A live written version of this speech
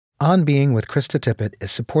On Being with Krista Tippett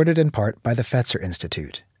is supported in part by the Fetzer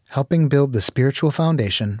Institute, helping build the spiritual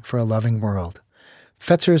foundation for a loving world.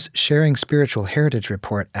 Fetzer's Sharing Spiritual Heritage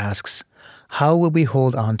report asks, how will we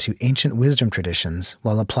hold on to ancient wisdom traditions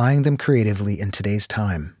while applying them creatively in today's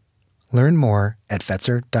time? Learn more at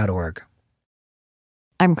fetzer.org.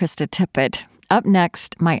 I'm Krista Tippett. Up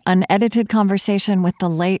next, my unedited conversation with the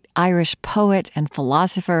late Irish poet and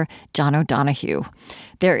philosopher John O'Donohue.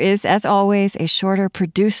 There is, as always, a shorter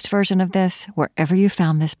produced version of this wherever you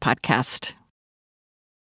found this podcast.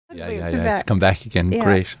 Yeah. It's come back again. Yeah,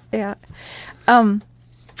 Great. Yeah.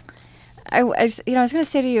 I was going to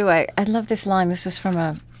say to you, I love this line. This was from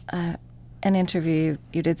an interview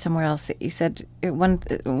you did somewhere else. You said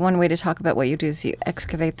one way to talk about what you do is you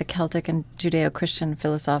excavate the Celtic and Judeo-Christian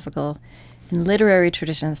philosophical and literary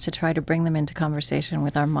traditions to try to bring them into conversation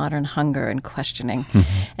with our modern hunger and questioning. Mm-hmm.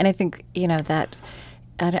 And I think, that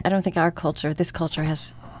I don't think this culture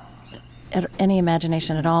has any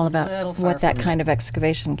imagination at all about what that kind of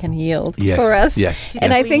excavation can yield for us. Yes.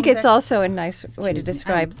 And I think it's also a nice way to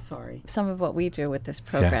describe some of what we do with this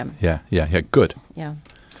program. Yeah. Good. Yeah.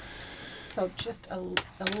 So just a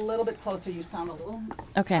little bit closer. You sound a little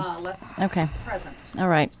less present. All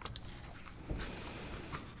right.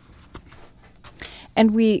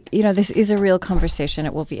 And this is a real conversation.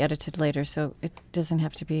 It will be edited later, so it doesn't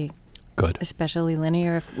have to be good, especially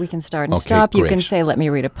linear. If we can start and stop, great. You can say, "Let me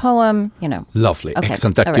read a poem." Lovely,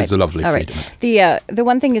 excellent. That gives a lovely freedom. The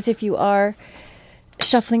one thing is, if you are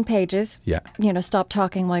shuffling pages, stop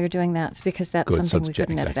talking while you're doing that, because that's something we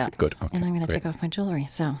couldn't edit out. Good. Okay, and I'm going to take off my jewelry.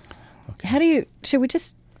 So, should we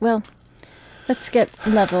just? Well, let's get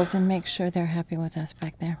levels and make sure they're happy with us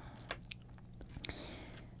back there.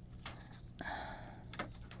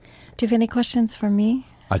 Do you have any questions for me?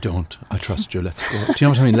 I don't. I trust you. Let's go. Do you know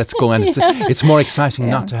what I mean? Let's go. And it's more exciting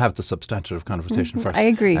not to have the substantive conversation first. I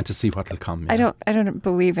agree. And to see what will come. I don't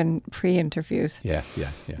believe in pre-interviews. Yeah.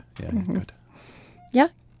 Mm-hmm. Good. Yeah?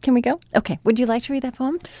 Can we go? Okay. Would you like to read that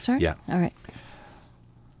poem to start? Yeah. All right.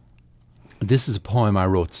 This is a poem I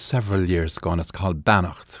wrote several years ago, and it's called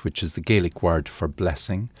Bannacht, which is the Gaelic word for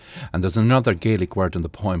blessing. And there's another Gaelic word in the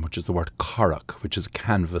poem, which is the word corach, which is a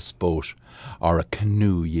canvas boat, or a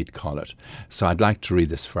canoe, you'd call it. So I'd like to read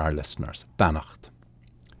this for our listeners. Bannacht.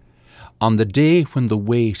 On the day when the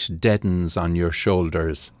weight deadens on your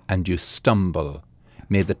shoulders and you stumble,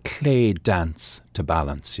 may the clay dance to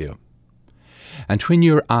balance you. And when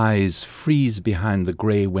your eyes freeze behind the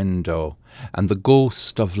grey window and the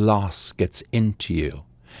ghost of loss gets into you,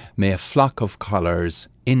 may a flock of colours,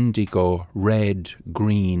 indigo, red,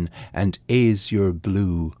 green and azure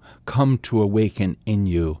blue, come to awaken in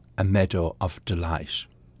you a meadow of delight.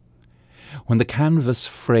 When the canvas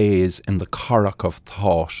frays in the corach of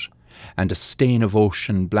thought and a stain of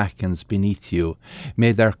ocean blackens beneath you,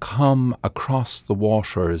 may there come across the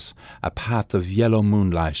waters a path of yellow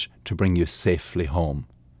moonlight to bring you safely home.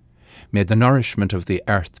 May the nourishment of the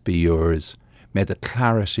earth be yours. May the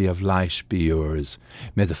clarity of light be yours.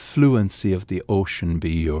 May the fluency of the ocean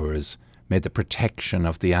be yours. May the protection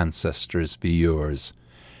of the ancestors be yours.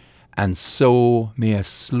 And so may a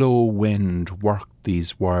slow wind work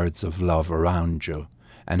these words of love around you,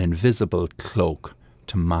 an invisible cloak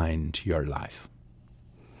to mind your life.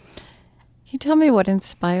 Can you tell me what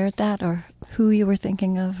inspired that, or who you were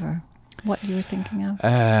thinking of, or what you were thinking of?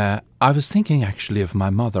 I was thinking actually of my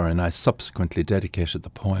mother, and I subsequently dedicated the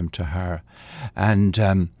poem to her. And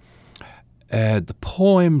the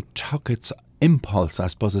poem took its impulse, I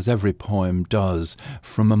suppose, as every poem does,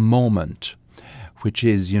 from a moment, which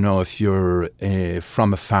is, if you're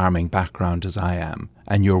from a farming background as I am,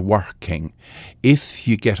 and you're working, if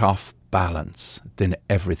you get off balance, then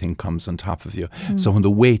everything comes on top of you. So when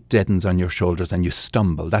the weight deadens on your shoulders and you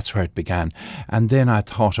stumble, that's where it began. And then I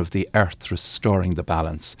thought of the earth restoring the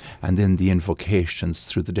balance, and then the invocations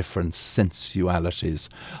through the different sensualities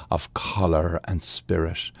of colour and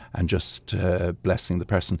spirit, and just blessing the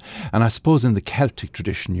person. And I suppose in the Celtic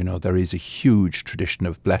tradition, there is a huge tradition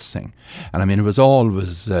of blessing. And I mean, it was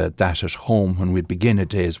always that at home when we'd begin a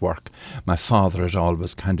day's work, my father would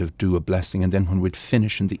always kind of do a blessing, and then when we'd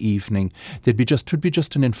finish in the evening, it would be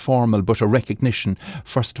just an informal, but a recognition,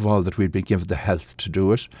 first of all, that we'd been given the health to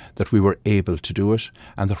do it, that we were able to do it,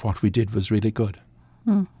 and that what we did was really good.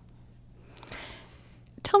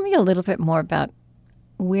 Tell me a little bit more about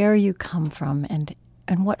where you come from and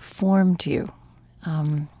what formed you,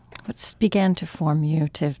 what began to form you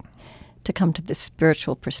to come to this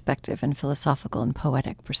spiritual perspective and philosophical and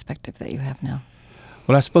poetic perspective that you have now.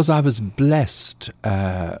 Well, I suppose I was blessed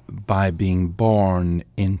by being born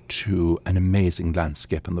into an amazing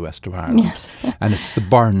landscape in the west of Ireland. Yes. And it's the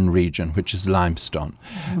Burren region, which is limestone.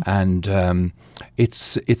 And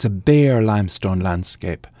it's a bare limestone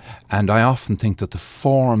landscape. And I often think that the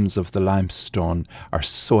forms of the limestone are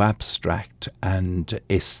so abstract and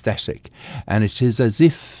aesthetic. And it is as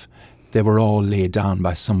if they were all laid down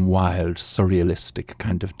by some wild, surrealistic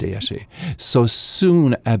kind of deity. So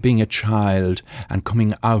soon, being a child and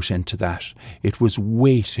coming out into that, it was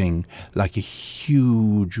waiting like a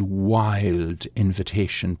huge, wild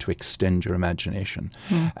invitation to extend your imagination.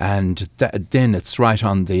 And then it's right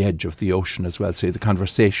on the edge of the ocean as well. So the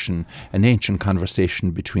conversation, an ancient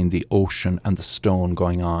conversation between the ocean and the stone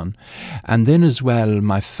going on. And then as well,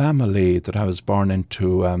 my family that I was born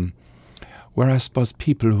into, were, I suppose,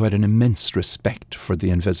 people who had an immense respect for the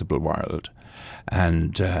invisible world.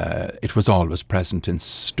 And it was always present in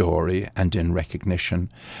story and in recognition.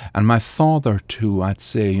 And my father, too, I'd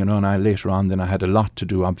say, and later on then I had a lot to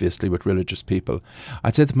do, obviously, with religious people.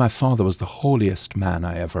 I'd say that my father was the holiest man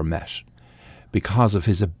I ever met because of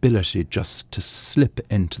his ability just to slip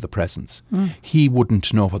into the presence. He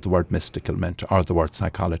wouldn't know what the word mystical meant or the word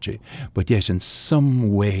psychology, but yet in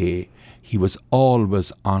some way he was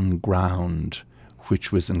always on ground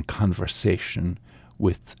which was in conversation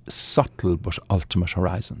with subtle but ultimate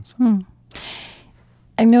horizons.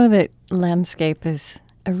 I know that landscape is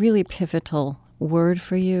a really pivotal word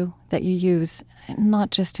for you that you use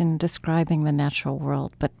not just in describing the natural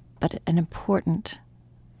world, but an important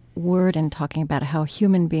word in talking about how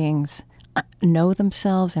human beings know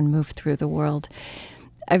themselves and move through the world.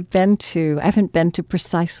 I haven't been to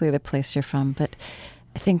precisely the place you're from, but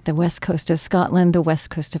I think the west coast of Scotland, the west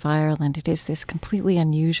coast of Ireland, it is this completely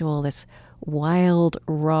unusual, this wild,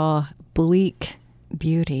 raw, bleak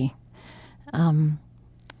beauty. But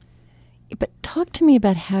talk to me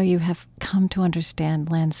about how you have come to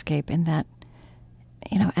understand landscape in that,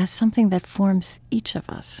 as something that forms each of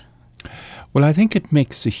us. Well, I think it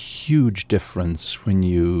makes a huge difference when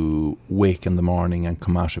you wake in the morning and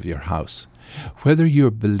come out of your house. Whether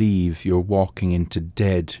you believe you're walking into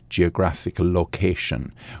dead geographical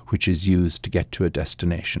location, which is used to get to a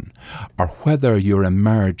destination, or whether you're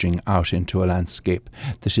emerging out into a landscape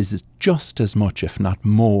that is just as much, if not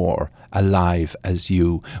more, alive as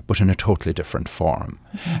you, but in a totally different form,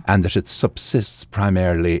 and that it subsists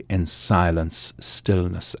primarily in silence,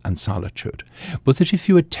 stillness, and solitude. But that if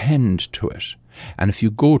you attend to it, and if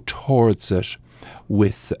you go towards it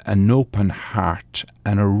with an open heart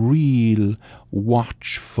and a real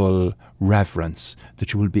watchful reverence,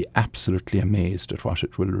 that you will be absolutely amazed at what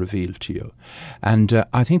it will reveal to you. And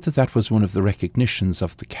I think that was one of the recognitions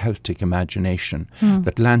of the Celtic imagination,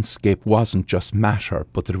 that landscape wasn't just matter,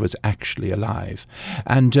 but that it was actually alive.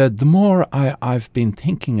 And the more I've been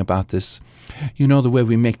thinking about this, the way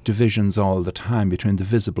we make divisions all the time between the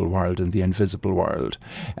visible world and the invisible world.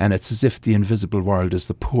 And it's as if the invisible world is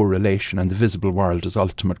the poor relation and the visible world is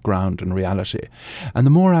ultimate ground and reality. And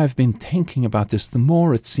the more I've been thinking about this, the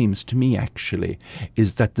more it seems to me actually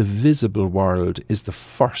is that the visible world is the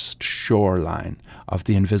first shoreline of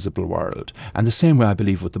the invisible world. And the same way I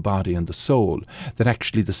believe with the body and the soul, that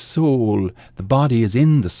actually the soul, the body is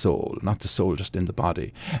in the soul, not the soul just in the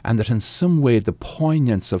body. And that in some way the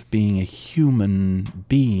poignance of being a human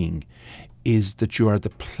being is that you are the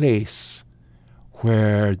place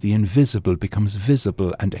where the invisible becomes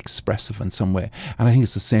visible and expressive in some way. And I think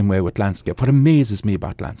it's the same way with landscape. What amazes me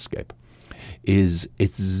about landscape is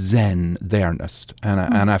its zen there-ness.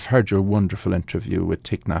 And I've heard your wonderful interview with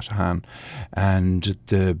Thich Nhat Hanh, and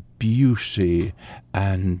the beauty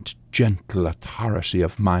and gentle authority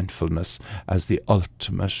of mindfulness as the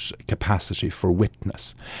ultimate capacity for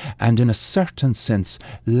witness. And in a certain sense,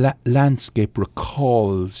 landscape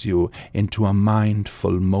recalls you into a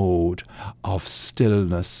mindful mode of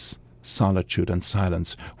stillness, solitude and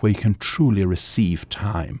silence, where you can truly receive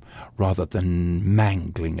time rather than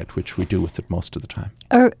mangling it, which we do with it most of the time.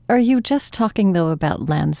 Are you just talking, though, about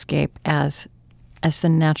landscape as the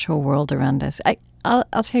natural world around us?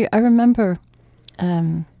 I'll tell you, I remember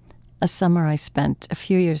a summer I spent a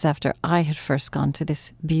few years after I had first gone to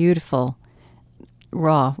this beautiful,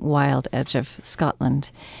 raw, wild edge of Scotland.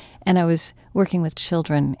 And I was working with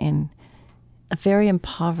children in a very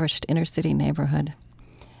impoverished inner city neighborhood.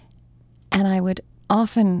 And I would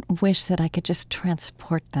often wish that I could just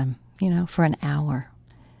transport them, for an hour,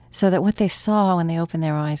 so that what they saw when they opened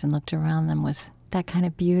their eyes and looked around them was that kind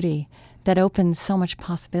of beauty that opens so much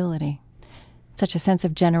possibility, such a sense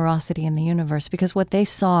of generosity in the universe, because what they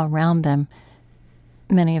saw around them,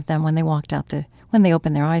 many of them when they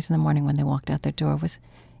opened their eyes in the morning, when they walked out their door, was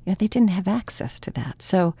they didn't have access to that.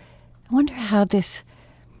 So I wonder how this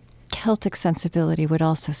Celtic sensibility would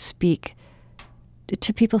also speak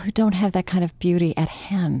to people who don't have that kind of beauty at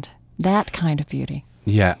hand, that kind of beauty.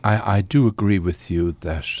 Yeah, I do agree with you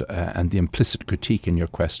that, and the implicit critique in your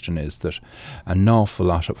question is that an awful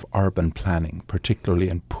lot of urban planning, particularly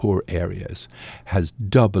in poor areas, has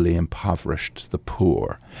doubly impoverished the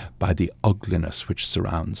poor by the ugliness which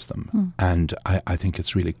surrounds them. And I think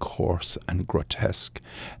it's really coarse and grotesque.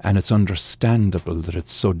 And it's understandable that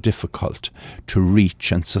it's so difficult to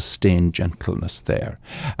reach and sustain gentleness there.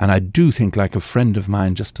 And I do think, like a friend of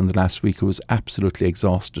mine just in the last week who was absolutely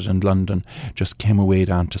exhausted in London, just came away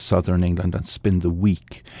down to southern England and spend the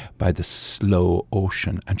week by the slow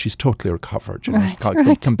ocean, and she's totally recovered. She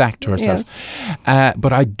come back to herself. Yes.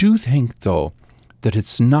 But I do think, though, that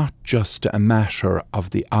it's not just a matter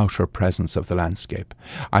of the outer presence of the landscape.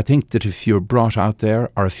 I think that if you're brought out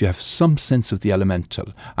there, or if you have some sense of the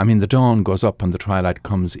elemental, I mean, the dawn goes up and the twilight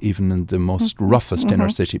comes even in the most roughest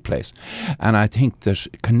inner city place. And I think that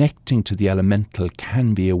connecting to the elemental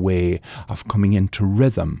can be a way of coming into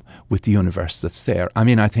rhythm with the universe that's there. I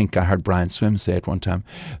mean, I think I heard Brian Swim say at one time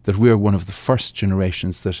that we're one of the first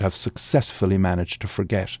generations that have successfully managed to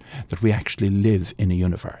forget that we actually live in a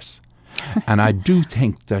universe. And I do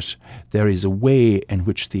think that there is a way in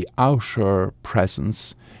which the outer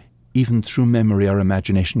presence, even through memory or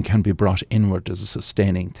imagination, can be brought inward as a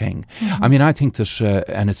sustaining thing. I mean, I think that,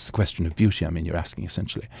 and it's the question of beauty, I mean, you're asking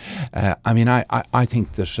essentially. I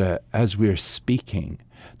think that as we're speaking,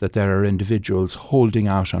 that there are individuals holding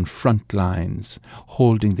out on front lines,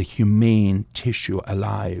 holding the humane tissue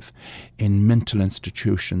alive in mental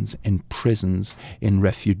institutions, in prisons, in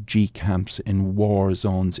refugee camps, in war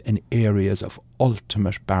zones, in areas of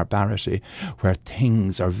ultimate barbarity where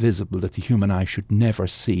things are visible that the human eye should never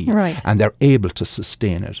see. Right. And they're able to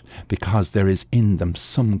sustain it because there is in them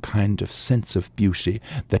some kind of sense of beauty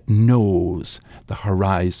that knows the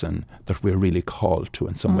horizon that we're really called to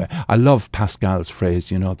in some way. I love Pascal's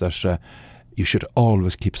phrase, that you should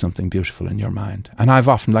always keep something beautiful in your mind. And I've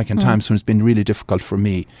often, like in times when it's been really difficult for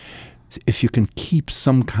me, if you can keep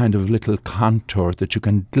some kind of little contour that you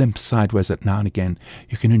can glimpse sideways at now and again,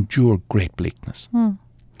 you can endure great bleakness. And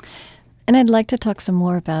I'd like to talk some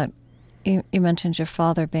more about, you mentioned your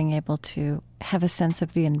father being able to have a sense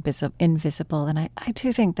of the invisible, and I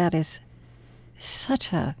do think that is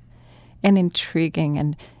such an intriguing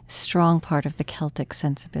and strong part of the Celtic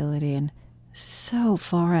sensibility, and so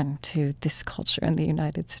foreign to this culture in the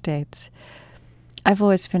United States. I've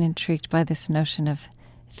always been intrigued by this notion of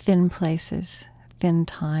thin places, thin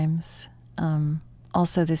times.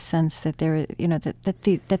 Also, this sense that there,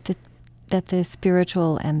 that the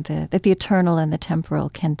spiritual and that the eternal and the temporal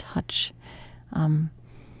can touch. How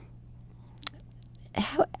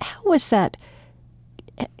was that?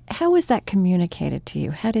 How was that communicated to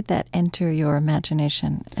you? How did that enter your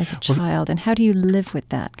imagination as a child? And how do you live with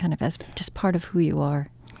that kind of as just part of who you are?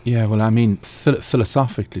 Yeah, well, I mean,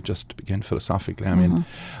 philosophically, just to begin philosophically, I mean,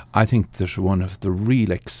 I think that one of the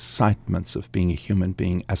real excitements of being a human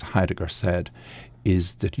being, as Heidegger said,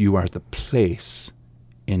 is that you are the place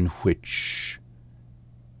in which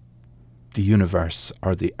the universe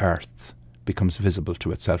or the earth becomes visible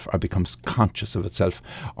to itself or becomes conscious of itself,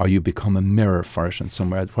 or you become a mirror for it in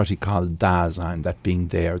somewhere, what he called Dasein, that being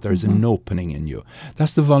there. There's an opening in you.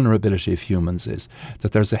 That's the vulnerability of humans, is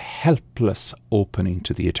that there's a helpless opening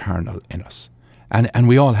to the eternal in us. And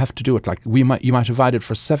we all have to do it. Like you might have had it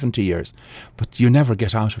for 70 years, but you never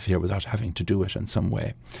get out of here without having to do it in some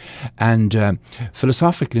way. And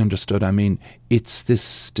philosophically understood, I mean, it's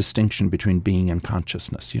this distinction between being and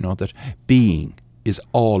consciousness, that being is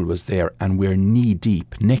always there and we're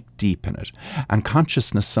knee-deep, neck-deep in it. And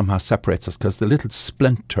consciousness somehow separates us because the little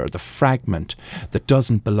splinter, the fragment that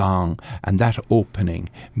doesn't belong, and that opening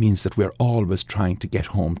means that we're always trying to get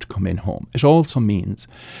home, to come in home. It also means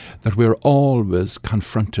that we're always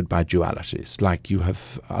confronted by dualities, like you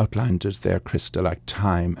have outlined it there, Krista, like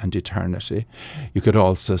time and eternity. You could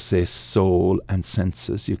also say soul and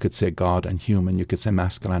senses. You could say God and human. You could say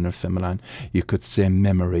masculine and feminine. You could say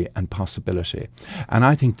memory and possibility. And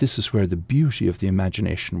I think this is where the beauty of the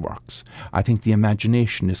imagination works. I think the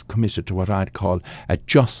imagination is committed to what I'd call a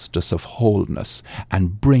justice of wholeness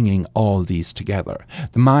and bringing all these together.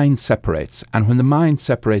 The mind separates, and when the mind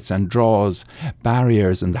separates and draws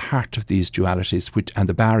barriers in the heart of these dualities, and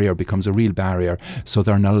the barrier becomes a real barrier, so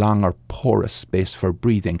they're no longer porous space for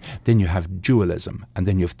breathing, then you have dualism, and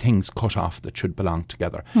then you have things cut off that should belong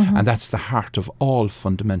together. And that's the heart of all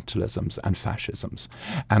fundamentalisms and fascisms.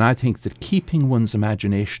 And I think that keeping one's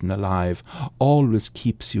imagination alive always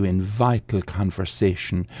keeps you in vital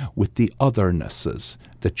conversation with the othernesses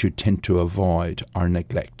that you tend to avoid or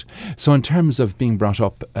neglect. So in terms of being brought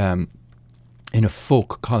up in a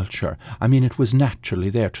folk culture, I mean, it was naturally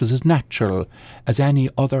there. It was as natural as any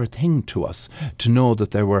other thing to us to know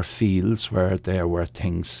that there were fields where there were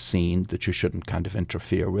things seen that you shouldn't kind of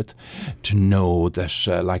interfere with, to know that,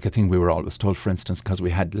 like a thing we were always told, for instance, because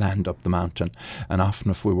we had land up the mountain, and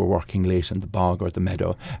often if we were working late in the bog or the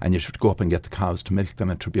meadow, and you should go up and get the cows to milk them,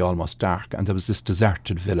 and it would be almost dark, and there was this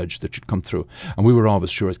deserted village that you'd come through, and we were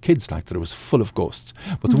always sure as kids like that it was full of ghosts.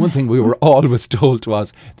 But the one thing we were always told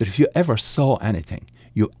was that if you ever saw anything,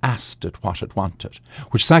 you asked it what it wanted,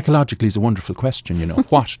 which psychologically is a wonderful question, you know.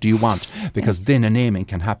 What do you want? Because then a naming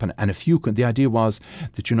can happen. And if you could, the idea was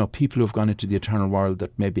that, you know, people who have gone into the eternal world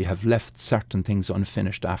that maybe have left certain things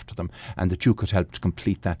unfinished after them, and that you could help to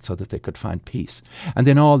complete that so that they could find peace. And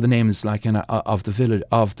then all the names, like of the village,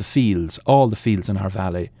 of the fields, all the fields in our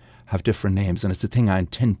valley have different names, and it's a thing I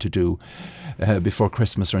intend to do before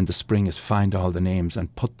Christmas or in the spring, is find all the names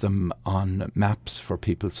and put them on maps for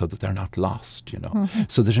people so that they're not lost, you know. Mm-hmm.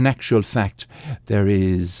 So that in actual fact there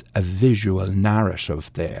is a visual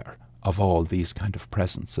narrative there of all these kind of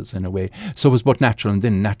presences in a way. So it was both natural, and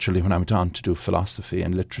then naturally when I went on to do philosophy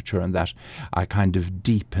and literature and that, I kind of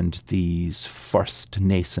deepened these first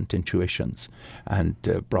nascent intuitions and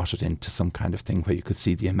brought it into some kind of thing where you could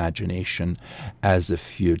see the imagination as,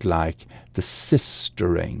 if you'd like, the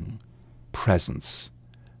sistering presence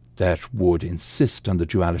that would insist on the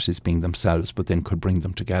dualities being themselves, but then could bring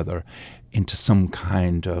them together into some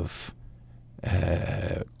kind of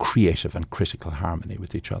creative and critical harmony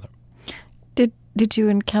with each other. Did you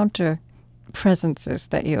encounter presences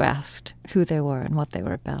that you asked who they were and what they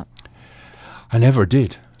were about? I never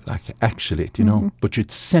did, like, actually, you know, but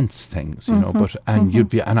you'd sense things, you know, and you'd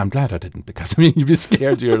be, and I'm glad I didn't, because I mean, you'd be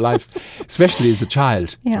scared of your life, especially as a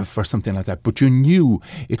child, for something like that. But you knew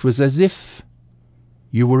it was as if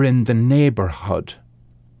you were in the neighbourhood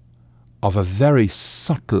of a very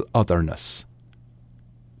subtle otherness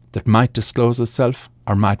that might disclose itself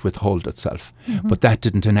or might withhold itself. But that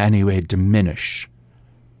didn't in any way diminish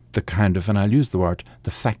the kind of, and I'll use the word,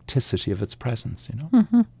 the facticity of its presence, you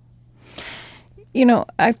know. You know,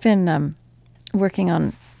 I've been working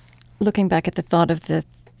on looking back at the thought of the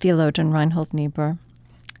theologian Reinhold Niebuhr,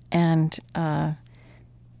 and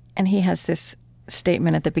he has this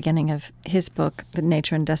statement at the beginning of his book, The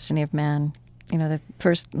Nature and Destiny of Man. You know, the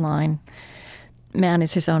first line, man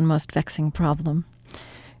is his own most vexing problem.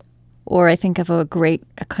 Or I think of a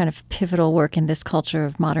kind of pivotal work in this culture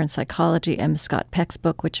of modern psychology, M. Scott Peck's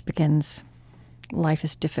book, which begins, life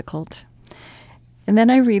is difficult. And then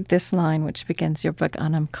I read this line, which begins your book,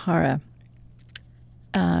 Anam Cara,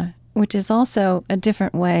 which is also a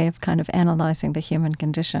different way of kind of analyzing the human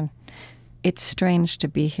condition. It's strange to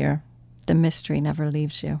be here. The mystery never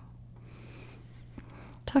leaves you.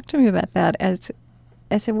 Talk to me about that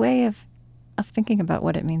as a way of thinking about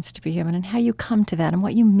what it means to be human and how you come to that and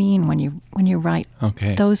what you mean when you write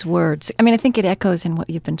those words. I mean, I think it echoes in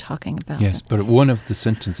what you've been talking about. Yes, but one of the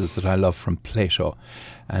sentences that I love from Plato,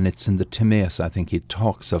 and it's in the Timaeus, I think he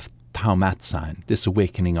talks of taumatzein, this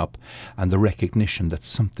awakening up and the recognition that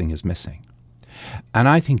something is missing. And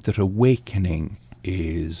I think that awakening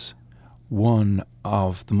is one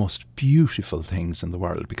of the most beautiful things in the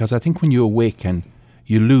world, because I think when you awaken,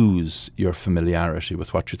 you lose your familiarity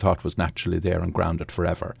with what you thought was naturally there and grounded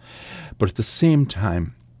forever. But at the same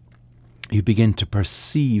time, you begin to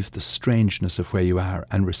perceive the strangeness of where you are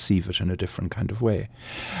and receive it in a different kind of way.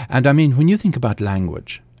 And I mean, when you think about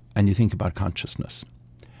language and you think about consciousness,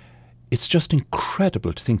 it's just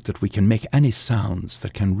incredible to think that we can make any sounds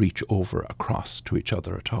that can reach over across to each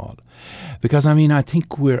other at all. Because I mean, I think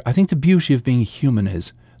the beauty of being human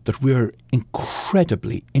is that we're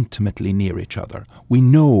incredibly intimately near each other. We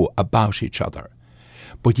know about each other,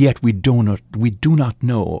 but yet we do not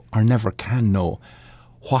know or never can know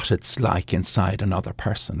what it's like inside another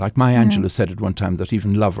person. Like Maya Angelou said at one time that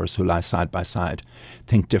even lovers who lie side by side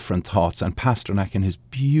think different thoughts. And Pasternak, in his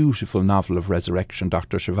beautiful novel of Resurrection,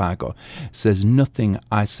 Dr. Zhivago, says nothing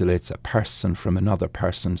isolates a person from another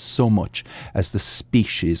person so much as the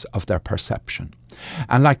species of their perception.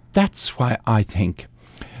 And like that's why I think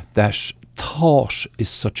that thought is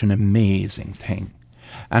such an amazing thing.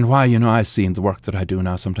 And why, you know, I see in the work that I do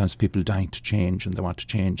now, sometimes people dying to change and they want to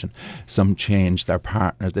change, and some change their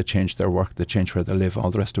partner, they change their work, they change where they live,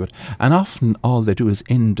 all the rest of it. And often all they do is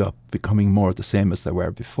end up becoming more the same as they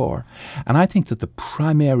were before. And I think that the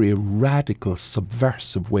primary radical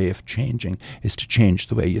subversive way of changing is to change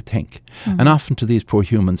the way you think. And often to these poor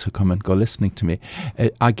humans who come and go listening to me,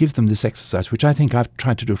 I give them this exercise, which I think I've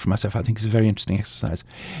tried to do for myself, I think is a very interesting exercise,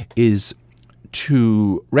 is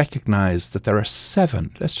to recognize that there are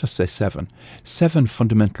seven, let's just say seven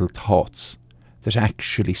fundamental thoughts that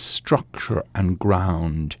actually structure and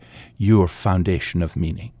ground your foundation of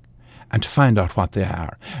meaning, and to find out what they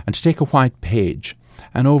are, and to take a white page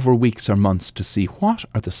and over weeks or months to see what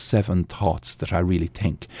are the 7 thoughts that I really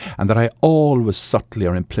think and that I always subtly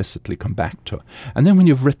or implicitly come back to. And then when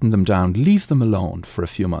you've written them down, leave them alone for a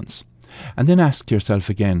few months. And then ask yourself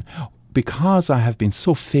again, because I have been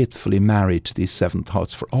so faithfully married to these 7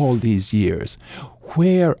 thoughts for all these years,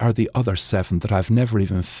 where are the other 7 that I've never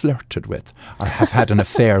even flirted with or have had an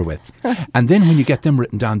affair with? And then when you get them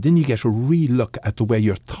written down, then you get a re-look at the way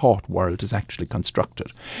your thought world is actually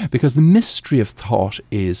constructed. Because the mystery of thought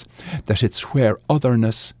is that it's where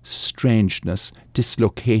otherness, strangeness,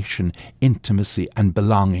 dislocation, intimacy and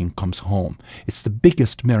belonging comes home. It's the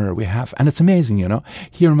biggest mirror we have. And it's amazing, you know.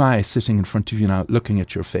 Here am I sitting in front of you now, looking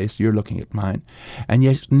at your face, you're looking at mine. And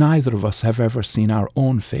yet neither of us have ever seen our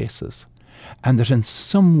own faces. And that in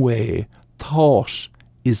some way, thought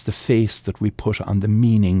is the face that we put on the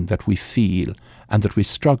meaning that we feel and that we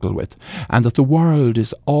struggle with. And that the world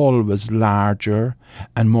is always larger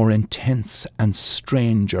and more intense and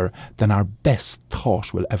stranger than our best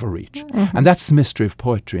thought will ever reach. Mm-hmm. And that's the mystery of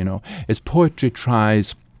poetry, you know, is poetry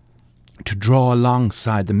tries to draw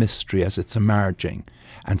alongside the mystery as it's emerging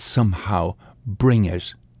and somehow bring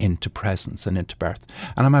it into presence and into birth.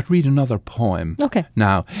 And I might read another poem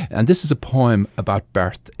now. And this is a poem about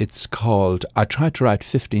birth. It's called, I tried to write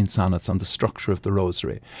 15 sonnets on the structure of the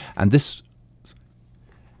rosary. And this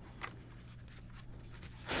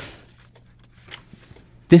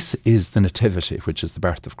is the Nativity, which is the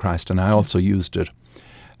birth of Christ. And I also used it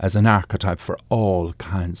as an archetype for all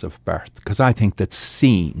kinds of birth, because I think that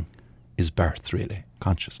seeing is birth, really,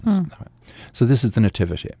 consciousness. So this is the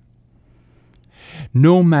Nativity.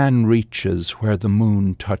 No man reaches where the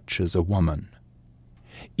moon touches a woman.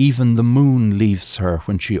 Even the moon leaves her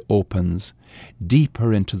when she opens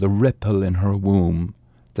deeper into the ripple in her womb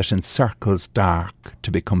that encircles dark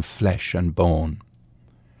to become flesh and bone.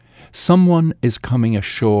 Someone is coming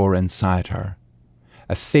ashore inside her.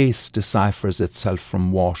 A face deciphers itself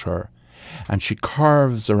from water, and she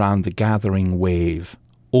curves around the gathering wave,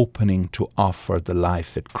 opening to offer the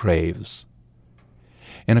life it craves.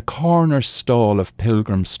 In a corner stall of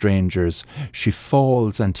pilgrim strangers, she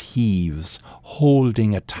falls and heaves,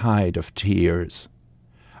 holding a tide of tears.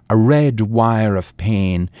 A red wire of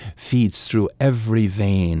pain feeds through every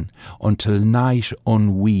vein until night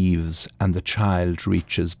unweaves and the child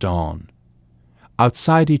reaches dawn.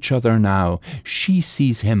 Outside each other now, she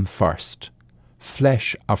sees him first,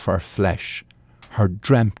 flesh of her flesh, her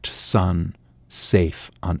dreamt son,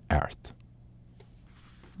 safe on earth.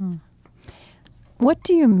 What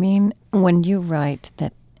do you mean when you write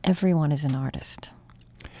that everyone is an artist?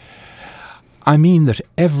 I mean that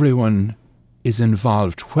everyone is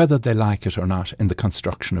involved, whether they like it or not, in the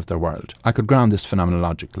construction of their world. I could ground this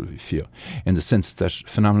phenomenologically for you, in the sense that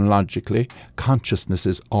phenomenologically, consciousness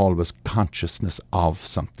is always consciousness of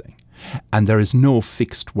something. And there is no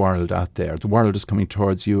fixed world out there. The world is coming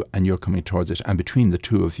towards you and you're coming towards it. And between the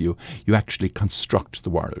two of you, you actually construct the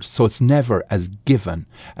world. So it's never as given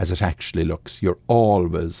as it actually looks. You're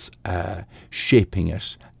always shaping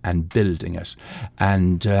it and building it.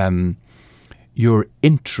 And you're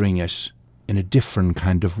entering it in a different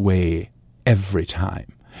kind of way every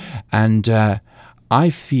time. And I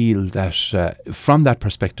feel that from that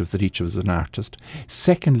perspective that each of us is an artist.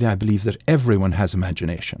 Secondly, I believe that everyone has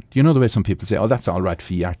imagination. You know the way some people say, oh, that's all right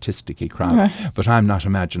for the artistic-y crowd, but I'm not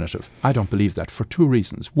imaginative. I don't believe that for 2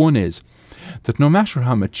 reasons. One is that no matter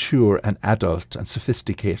how mature and adult and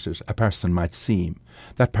sophisticated a person might seem,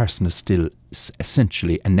 that person is still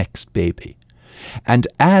essentially a next baby. And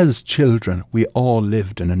as children, we all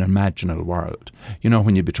lived in an imaginal world. You know,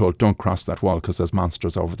 when you'd be told, don't cross that wall because there's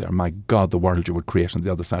monsters over there. My God, the world you would create on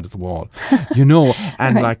the other side of the wall. You know,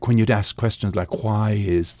 and like when you'd ask questions like, why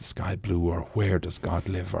is the sky blue, or where does God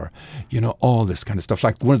live, or, you know, all this kind of stuff.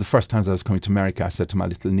 Like one of the first times I was coming to America, I said to my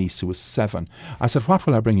little niece who was 7, I said, what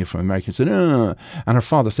will I bring you from America? She said, and her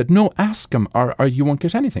father said, no, ask him or you won't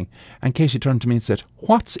get anything. And Katie turned to me and said,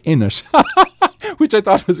 what's in it? Which I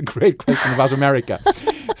thought was a great question about America.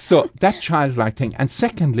 So that childlike thing. And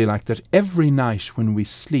secondly, like that every night when we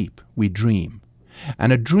sleep, we dream.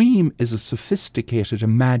 And a dream is a sophisticated,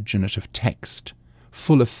 imaginative text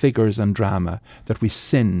full of figures and drama that we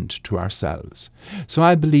send to ourselves. So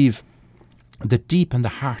I believe that deep in the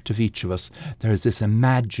heart of each of us, there is this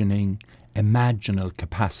imaginal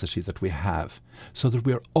capacity that we have, so that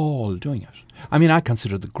we're all doing it. I mean, I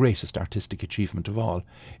consider the greatest artistic achievement of all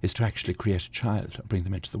is to actually create a child and bring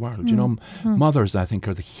them into the world. You know, mothers, I think,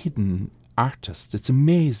 are the hidden artists. It's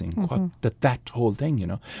amazing that whole thing, you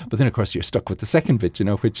know. But then, of course, you're stuck with the second bit, you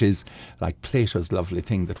know, which is like Plato's lovely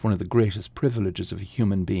thing, that one of the greatest privileges of a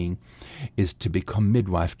human being is to become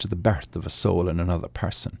midwife to the birth of a soul in another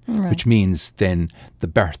person, which means then the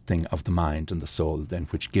birthing of the mind and the soul, then,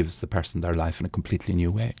 which gives the person their life in a completely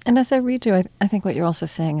new way. And as I read you, I think what you're also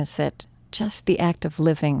saying is that just the act of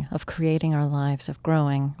living, of creating our lives, of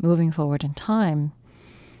growing, moving forward in time,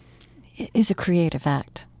 is a creative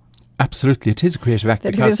act. Absolutely, it is a creative act.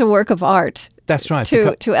 That it is a work of art. That's right.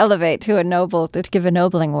 To elevate, to ennoble, to give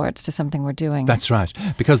ennobling words to something we're doing. That's right.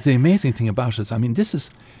 Because the amazing thing about us, I mean,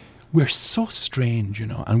 we're so strange, you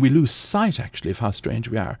know, and we lose sight, actually, of how strange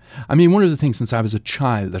we are. I mean, one of the things since I was a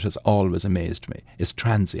child that has always amazed me is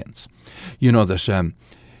transience. You know, that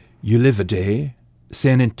you live a day,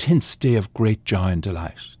 say an intense day of great joy and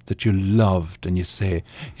delight that you loved, and you say,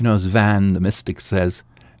 you know, as Van, the mystic, says,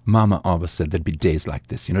 Mama always said there'd be days like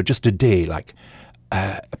this, you know, just a day, like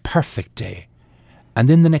a perfect day. And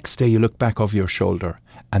then the next day you look back over your shoulder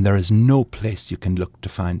and there is no place you can look to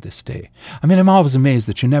find this day. I mean, I'm always amazed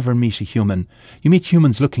that you never meet a human. You meet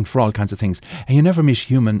humans looking for all kinds of things, and you never meet a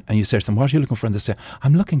human and you say to them, what are you looking for? And they say,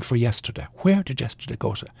 I'm looking for yesterday. Where did yesterday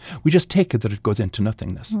go to? We just take it that it goes into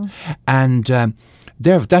nothingness. And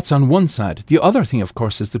that's on one side. The other thing, of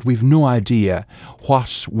course, is that we've no idea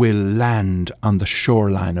what will land on the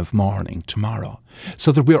shoreline of morning tomorrow.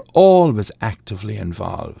 So that we're always actively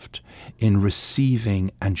involved in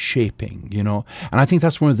receiving and shaping, you know. And I think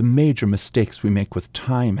that's one of the major mistakes we make with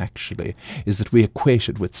time, actually, is that we equate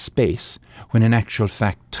it with space, when in actual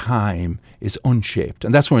fact time is unshaped.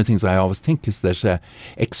 And that's one of the things I always think, is that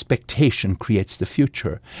expectation creates the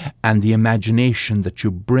future, and the imagination that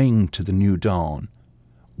you bring to the new dawn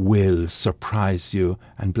will surprise you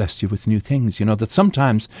and bless you with new things. You know, that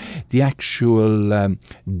sometimes the actual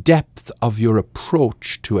depth of your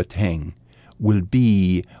approach to a thing will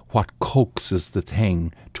be what coaxes the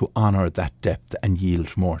thing to honour that depth and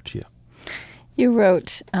yield more to you. You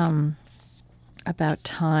wrote about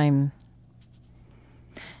time.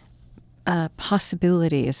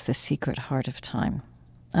 Possibility is the secret heart of time.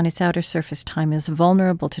 On its outer surface, time is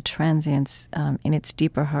vulnerable to transience. In its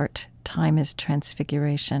deeper heart, time is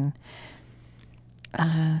transfiguration.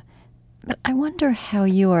 But I wonder how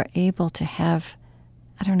you are able to have,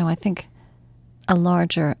 I don't know, I think a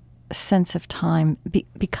larger sense of time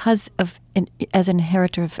because of, as an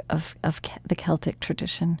inheritor of the Celtic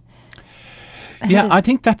tradition. Yeah, I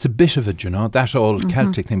think that's a bit of it, you know, that old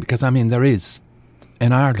Celtic thing, because I mean, there is,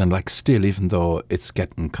 in Ireland, like still, even though it's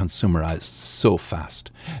getting consumerised so fast,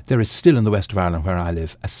 there is still in the west of Ireland where I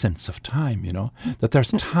live a sense of time, you know, that there's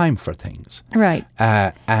time for things. Right.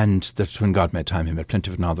 And that when God made time, he made plenty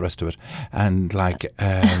of it and all the rest of it. And like,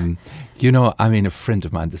 you know, I mean, a friend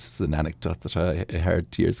of mine, this is an anecdote that I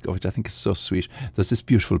heard years ago, which I think is so sweet. There's this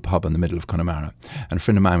beautiful pub in the middle of Connemara, and a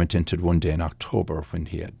friend of mine went into it one day in October when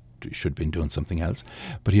he should have been doing something else,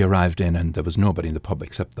 but he arrived in and there was nobody in the pub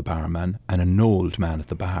except the barman and an old man at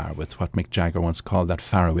the bar with what Mick Jagger once called that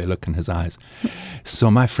faraway look in his eyes.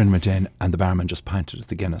 So my friend went in and the barman just pointed at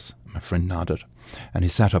the Guinness. My friend nodded and he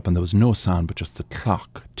sat up and there was no sound but just the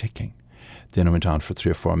clock ticking. Then it went on for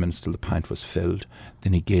 3 or 4 minutes till the pint was filled.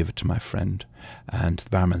 Then he gave it to my friend and the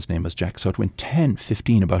barman's name was Jack. So it went 10,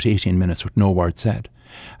 15, about 18 minutes with no word said.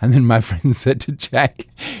 And then my friend said to Jack,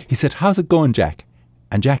 he said, how's it going, Jack?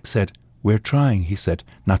 And Jack said, we're trying, he said,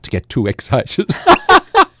 not to get too excited.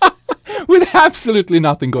 With absolutely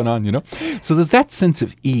nothing going on, you know. So there's that sense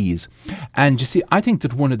of ease. And you see, I think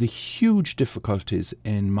that one of the huge difficulties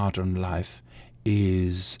in modern life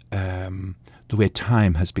is the way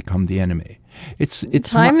time has become the enemy. It's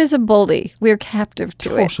time is a bully. We're captive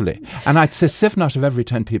to it. Totally. And I'd say 7 out of every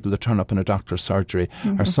 10 people that turn up in a doctor's surgery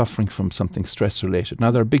are suffering from something stress-related.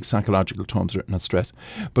 Now, there are big psychological tomes written on stress,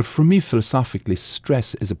 but for me, philosophically,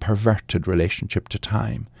 stress is a perverted relationship to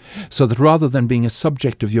time. So that rather than being a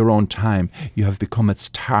subject of your own time, you have become its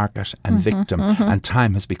target and victim, and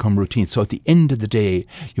time has become routine. So at the end of the day,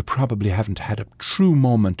 you probably haven't had a true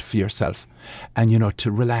moment for yourself. And, you know, to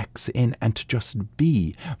relax in and to just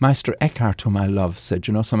be. Meister Eckhart, whom I love, said,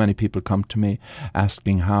 you know, so many people come to me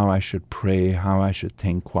asking how I should pray, how I should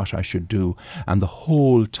think, what I should do. And the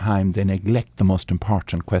whole time they neglect the most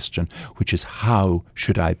important question, which is, how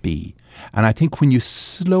should I be? And I think when you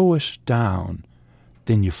slow it down,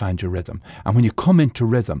 then you find your rhythm. And when you come into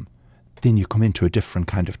rhythm, then you come into a different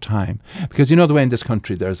kind of time. Because you know the way in this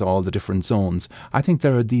country there's all the different zones. I think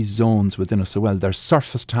there are these zones within us as well. There's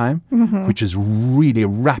surface time, which is really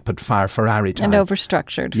rapid fire Ferrari time. And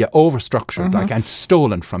overstructured. Yeah, overstructured, and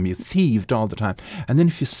stolen from you, thieved all the time. And then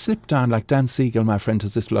if you slip down, like Dan Siegel, my friend,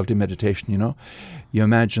 has this lovely meditation, you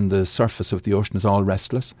imagine the surface of the ocean is all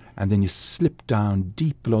restless, and then you slip down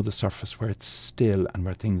deep below the surface where it's still and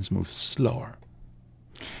where things move slower.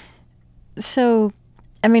 So,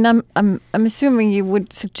 I mean, I'm assuming you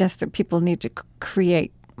would suggest that people need to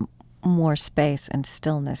create more space and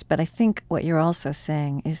stillness. But I think what you're also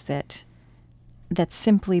saying is that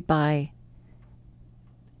simply by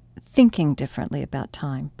thinking differently about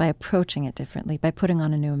time, by approaching it differently, by putting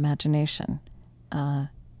on a new imagination,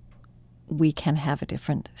 we can have a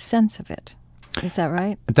different sense of it. Is that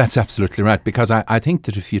right? That's absolutely right. Because I think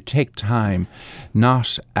that if you take time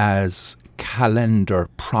not as calendar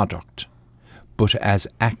product, but as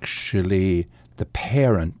actually the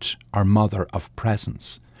parent or mother of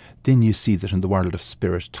presence, then you see that in the world of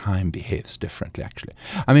spirit, time behaves differently, actually.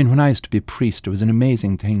 I mean, when I used to be a priest, it was an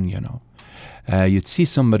amazing thing, You'd see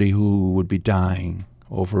somebody who would be dying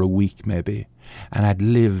over a week maybe, and had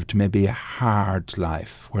lived maybe a hard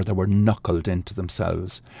life where they were knuckled into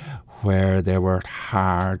themselves, where they were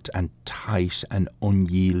hard and tight and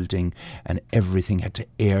unyielding, and everything had to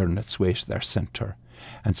earn its way to their centre.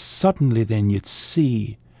 And suddenly then you'd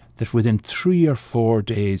see that within 3 or 4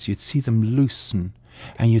 days you'd see them loosen,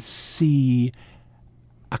 and you'd see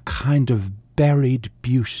a kind of buried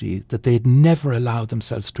beauty that they'd never allowed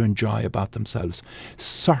themselves to enjoy about themselves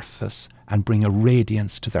surface and bring a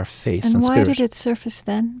radiance to their face and spirit. And why did it surface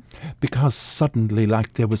then? Because suddenly,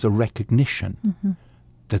 like, there was a recognition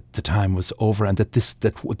that the time was over, and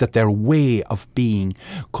that their way of being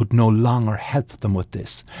could no longer help them with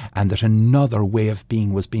this, and that another way of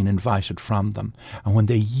being was being invited from them. And when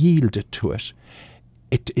they yielded to it,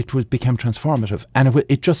 it became transformative. And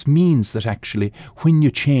it just means that actually when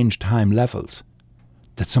you change time levels,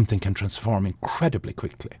 that something can transform incredibly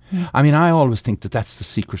quickly. I mean, I always think that that's the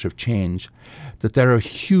secret of change, that there are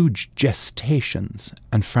huge gestations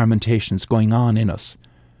and fermentations going on in us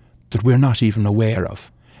that we're not even aware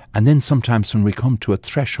of. And then sometimes when we come to a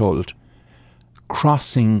threshold,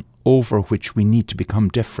 crossing over which we need to become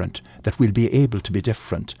different, that we'll be able to be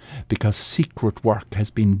different because secret work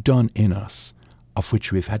has been done in us of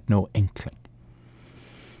which we've had no inkling.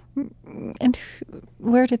 And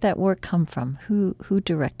where did that work come from? Who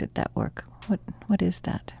directed that work? What is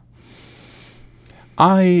that?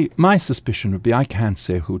 My suspicion would be, I can't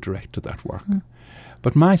say who directed that work,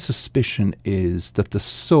 but my suspicion is that the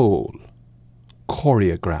soul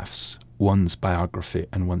choreographs one's biography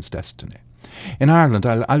and one's destiny. In Ireland,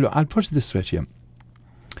 I'll put it this way to you.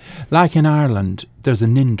 Like in Ireland, there's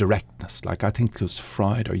an indirectness. Like I think it was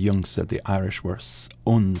Freud or Jung said the Irish were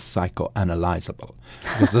unpsychoanalyzable.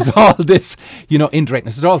 Because there's all this,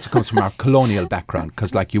 indirectness. It also comes from our colonial background,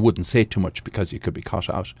 because like you wouldn't say too much because you could be caught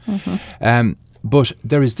out. But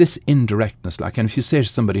there is this indirectness. Like, and if you say to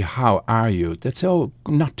somebody, how are you? They'd say, oh,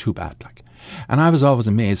 not too bad. Like. And I was always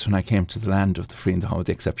amazed when I came to the land of the free and the home of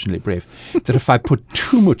the exceptionally brave, that if I put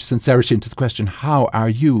too much sincerity into the question, how are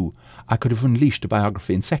you? I could have unleashed a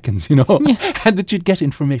biography in seconds, Yes. And that you'd get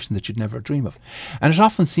information that you'd never dream of. And it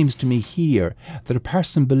often seems to me here that a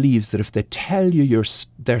person believes that if they tell you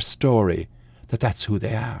their story, that's who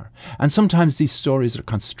they are. And sometimes these stories are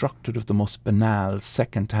constructed of the most banal,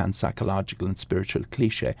 second-hand psychological and spiritual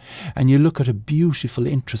cliche. And you look at a beautiful,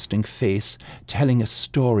 interesting face telling a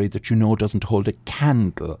story that doesn't hold a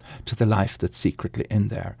candle to the life that's secretly in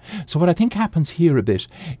there. So what I think happens here a bit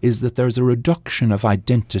is that there's a reduction of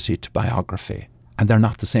identity to biography. And they're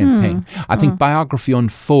not the same thing. I think biography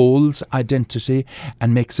unfolds identity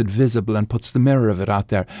and makes it visible and puts the mirror of it out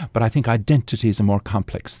there. But I think identity is a more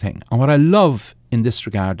complex thing. And what I love in this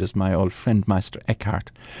regard is my old friend Meister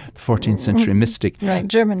Eckhart, the 14th century mystic. Right,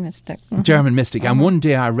 German mystic. German mystic. And one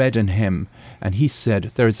day I read in him, and he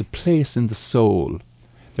said, there is a place in the soul.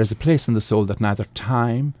 There's a place in the soul that neither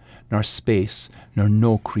time nor space nor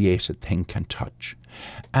no created thing can touch.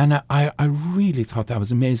 And I really thought that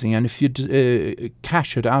was amazing. And if you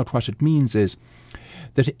cash it out, what it means is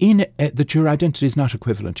that that your identity is not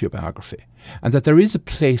equivalent to your biography, and that there is a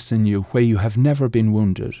place in you where you have never been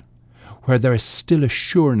wounded, where there is still a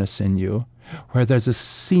sureness in you, where there's a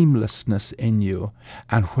seamlessness in you,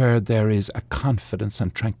 and where there is a confidence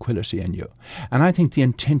and tranquility in you. And I think the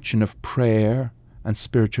intention of prayer and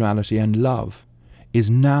spirituality and love is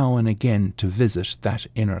now and again to visit that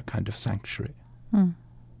inner kind of sanctuary.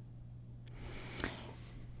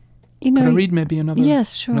 Can I read maybe another?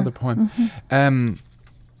 Yes, sure. Another poem.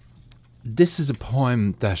 This is a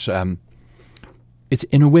poem that it's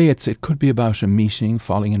in a way, it could be about a meeting,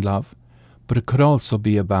 falling in love, but it could also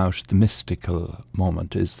be about the mystical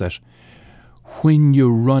moment, is that when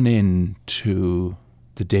you run into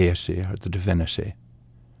the deity or the divinity,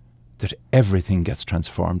 that everything gets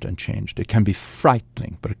transformed and changed. It can be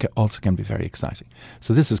frightening, but it also can be very exciting.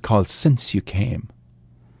 So this is called Since You Came.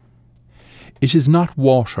 It is not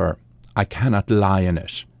water, I cannot lie in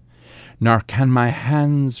it, nor can my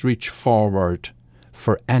hands reach forward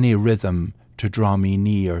for any rhythm to draw me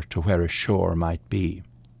near to where a shore might be.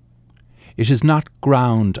 It is not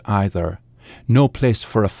ground either, no place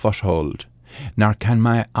for a foothold, nor can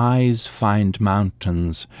my eyes find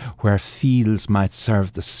mountains where fields might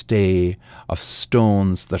serve the stay of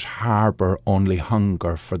stones that harbour only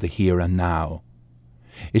hunger for the here and now.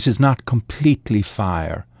 It is not completely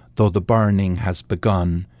fire, though the burning has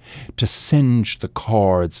begun, to singe the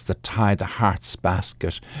cords that tie the heart's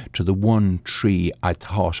basket to the one tree I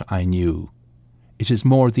thought I knew. It is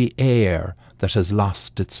more the air that has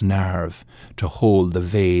lost its nerve to hold the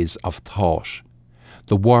vase of thought,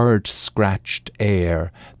 the word-scratched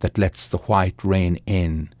air that lets the white rain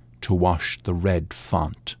in to wash the red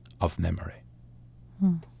font of memory.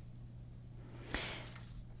 You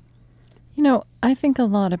know, I think a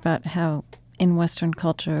lot about how in Western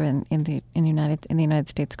culture and in the United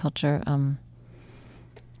States culture,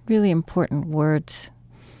 really important words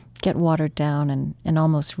get watered down and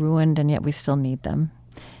almost ruined, and yet we still need them.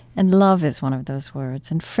 And love is one of those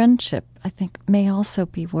words. And friendship, I think, may also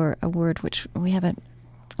be a word which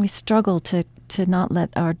we struggle to not let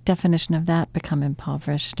our definition of that become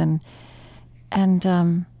impoverished. And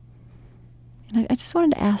I just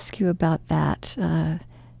wanted to ask you about that.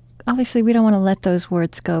 Obviously, we don't want to let those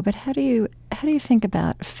words go, but how do you think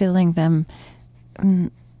about filling them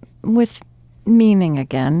with meaning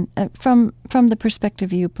again, from the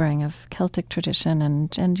perspective you bring of Celtic tradition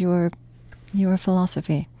and your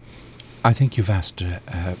philosophy? I think you've asked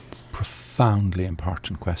a profoundly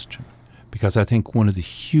important question, because I think one of the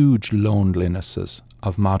huge lonelinesses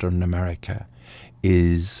of modern America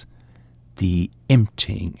is the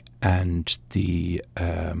emptying and the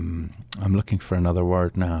I'm looking for another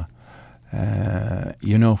word now.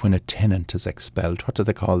 When a tenant is expelled, what do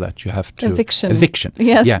they call that? You have to... Eviction.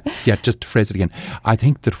 Yes. Yeah, just to phrase it again. I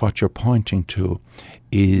think that what you're pointing to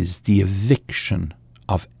is the eviction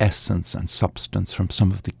of essence and substance from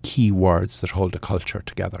some of the key words that hold a culture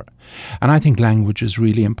together. And I think language is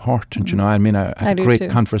really important. Mm-hmm. I had a great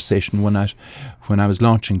conversation one night when I was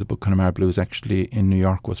launching the book Connemara Blues, actually in New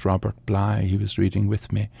York, with Robert Bly. He was reading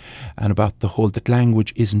with me, and about the whole that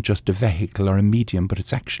language isn't just a vehicle or a medium, but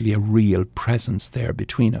it's actually a real presence there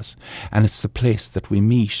between us, and it's the place that we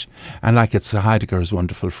meet. And like it's Heidegger's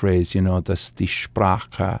wonderful phrase, das die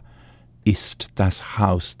Sprache ist das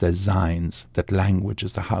Haus des Seins, that language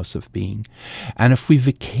is the house of being. And if we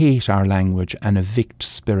vacate our language and evict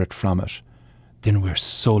spirit from it, then we're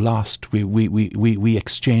so lost. We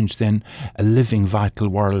exchange then a living, vital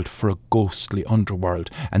world for a ghostly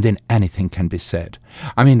underworld, and then anything can be said.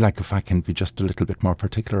 I mean, like, if I can be just a little bit more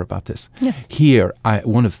particular about this. Yeah. Here,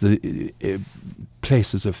 one of the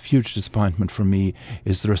places of huge disappointment for me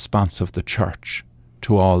is the response of the church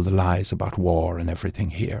to all the lies about war and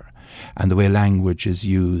everything here, and the way language is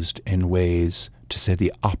used in ways to say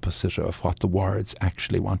the opposite of what the words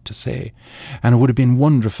actually want to say. And it would have been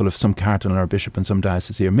wonderful if some cardinal or bishop in some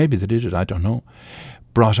diocese here, maybe they did it, I don't know,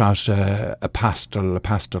 brought out a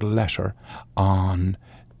pastoral letter on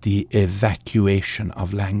the evacuation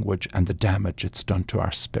of language and the damage it's done to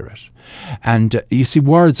our spirit. And you see,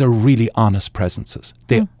 words are really honest presences.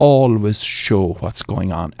 They always show what's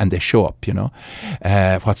going on, and they show up,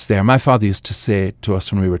 what's there. My father used to say to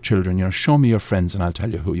us when we were children, show me your friends and I'll tell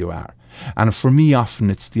you who you are. And for me, often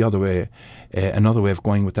it's the other way, another way of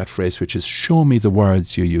going with that phrase, which is show me the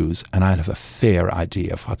words you use and I'll have a fair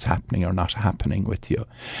idea of what's happening or not happening with you.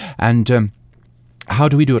 And how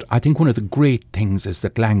do we do it? I think one of the great things is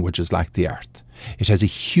that language is like the earth. It has a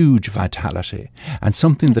huge vitality and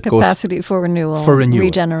something that capacity goes... for renewal,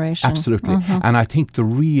 regeneration. Absolutely. Mm-hmm. And I think the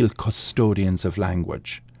real custodians of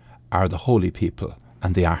language are the holy people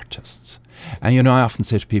and the artists. And, I often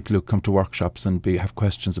say to people who come to workshops and have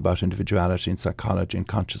questions about individuality and psychology and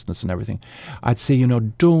consciousness and everything, I'd say,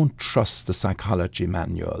 don't trust the psychology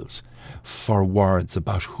manuals for words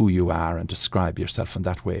about who you are and describe yourself in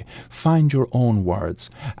that way. Find your own words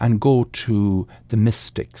and go to the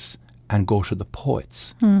mystics and go to the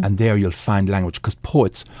poets. And there you'll find language, because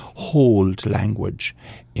poets hold language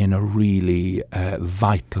in a really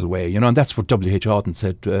vital way. And that's what W.H. Auden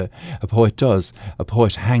said a poet does. A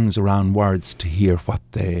poet hangs around words to hear what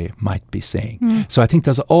they might be saying. So I think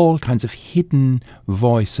there's all kinds of hidden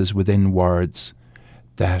voices within words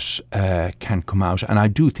that can come out. And I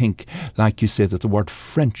do think, like you say, that the word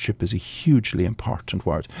friendship is a hugely important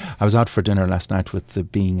word. I was out for dinner last night with the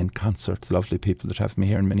Being in Concert, the lovely people that have me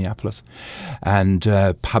here in Minneapolis, and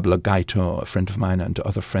Pablo Gaito, a friend of mine, and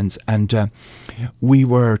other friends. And we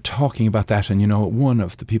were talking about that. And, one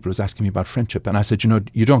of the people was asking me about friendship. And I said,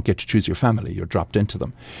 you don't get to choose your family. You're dropped into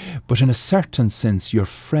them. But in a certain sense, your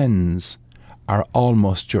friends are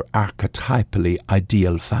almost your archetypally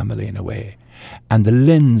ideal family in a way. And the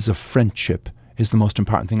lens of friendship is the most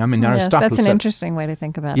important thing. I mean, Aristotle that's an interesting way to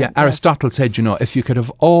think about it. Yeah, Aristotle said, if you could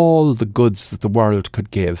have all the goods that the world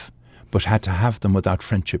could give, but had to have them without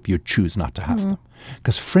friendship, you'd choose not to have them.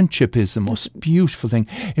 Because friendship is the most beautiful thing.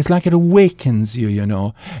 It's like it awakens you,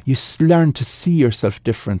 You learn to see yourself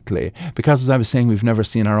differently. Because, as I was saying, we've never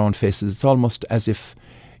seen our own faces. It's almost as if,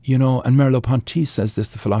 and Merleau-Ponty says this,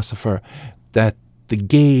 the philosopher, that the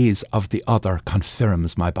gaze of the other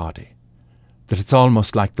confirms my body. That it's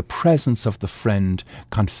almost like the presence of the friend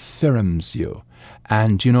confirms you.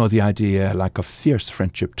 And the idea like of fierce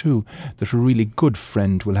friendship too, that a really good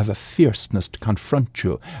friend will have a fierceness to confront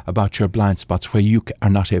you about your blind spots where you are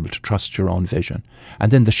not able to trust your own vision. And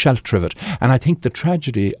then the shelter of it. And I think the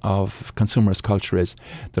tragedy of consumerist culture is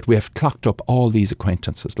that we have clocked up all these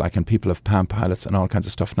acquaintances, like in people have Palm Pilots and all kinds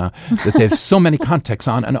of stuff now, that they have so many contacts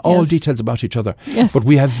on and all details about each other. Yes. But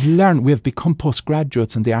we have become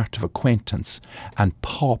postgraduates in the art of acquaintance and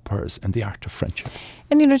paupers in the art of friendship.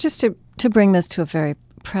 And just to bring this to a very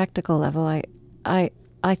practical level, I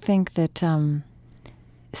think that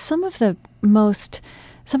some of the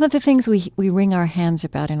things we wring our hands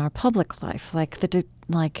about in our public life, like the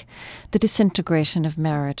disintegration of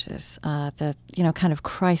marriages, the kind of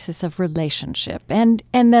crisis of relationship, and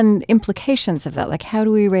then implications of that, like how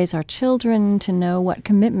do we raise our children to know what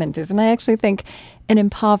commitment is? And I actually think an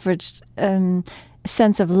impoverished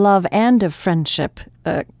sense of love and of friendship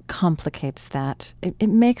complicates that. It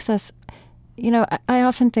makes us, I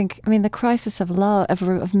often think, the crisis of love,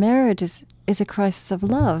 of marriage is a crisis of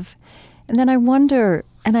love. And then I wonder,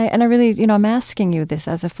 and I really, I'm asking you this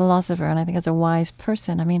as a philosopher and I think as a wise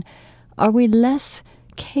person, are we less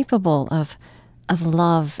capable of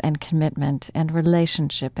love and commitment and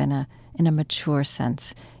relationship in a mature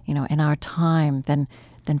sense, in our time than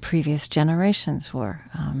previous generations were?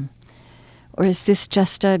 Or is this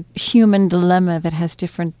just a human dilemma that has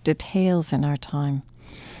different details in our time?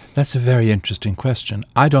 That's a very interesting question.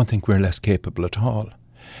 I don't think we're less capable at all.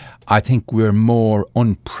 I think we're more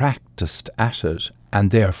unpracticed at it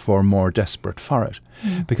and therefore more desperate for it.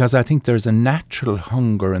 Because I think there's a natural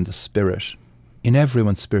hunger in the spirit, in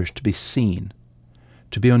everyone's spirit, to be seen,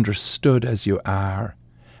 to be understood as you are,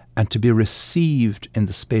 and to be received in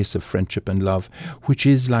the space of friendship and love, which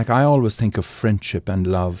is like, I always think of friendship and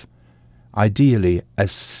love ideally as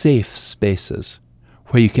safe spaces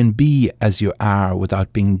where you can be as you are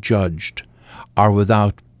without being judged or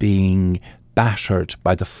without being battered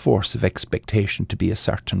by the force of expectation to be a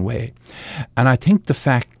certain way. And I think the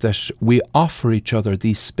fact that we offer each other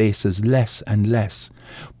these spaces less and less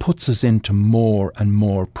puts us into more and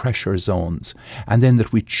more pressure zones, and then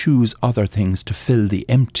that we choose other things to fill the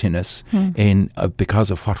emptiness in because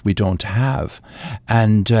of what we don't have.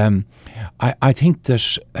 And I think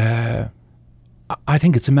that I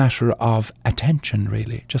think it's a matter of attention,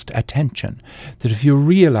 really, just attention. That if you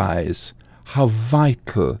realise how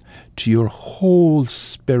vital to your whole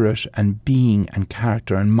spirit and being and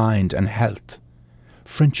character and mind and health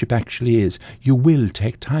friendship actually is, you will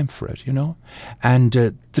take time for it, And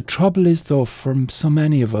the trouble is, though, for so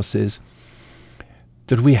many of us is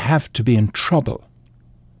that we have to be in trouble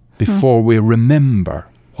before we remember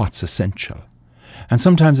what's essential. And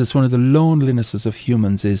sometimes it's one of the lonelinesses of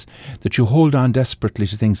humans is that you hold on desperately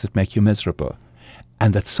to things that make you miserable,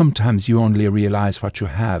 and that sometimes you only realise what you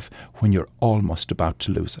have when you're almost about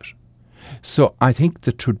to lose it. So I think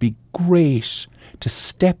that it would be great to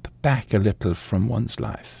step back a little from one's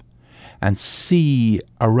life and see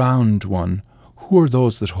around one who are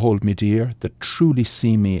those that hold me dear, that truly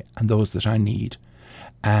see me, and those that I need,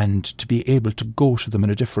 and to be able to go to them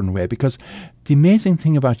in a different way. Because the amazing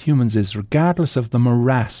thing about humans is, regardless of the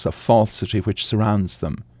morass of falsity which surrounds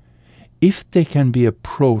them, if they can be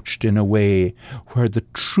approached in a way where the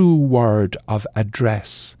true word of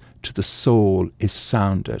address to the soul is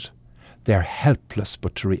sounded, they're helpless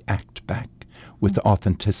but to react back with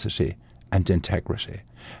authenticity and integrity.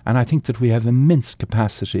 And I think that we have immense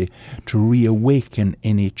capacity to reawaken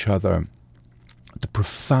in each other the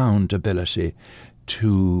profound ability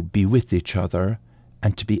to be with each other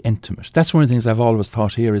and to be intimate. That's one of the things I've always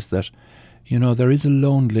thought here, is that You know, there is a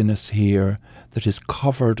loneliness here that is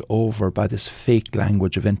covered over by this fake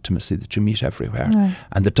language of intimacy that you meet everywhere,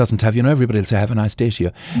 and that doesn't have, you know, everybody will say, have a nice day to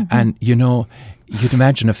you. And, you know, you'd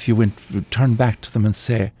imagine if you turn back to them and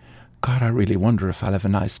say, God, I really wonder if I'll have a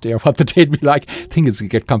nice day or what the day'd be like. Things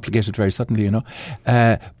get complicated very suddenly, you know.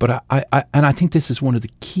 But I think this is one of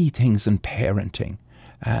the key things in parenting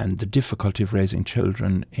and the difficulty of raising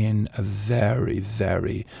children in a very,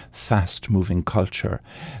 very fast-moving culture.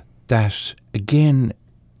 That, again,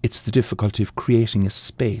 it's the difficulty of creating a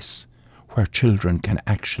space where children can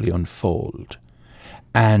actually unfold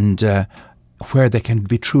and where they can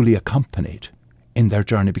be truly accompanied in their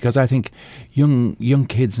journey. Because I think young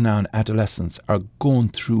kids now and adolescents are going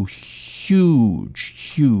through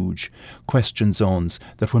huge question zones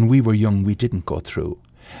that when we were young we didn't go through.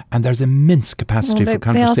 And there's immense capacity for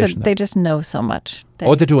conversation. They just know so much.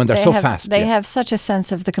 They do, and they're so fast. They have such a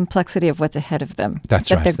sense of the complexity of what's ahead of them. That's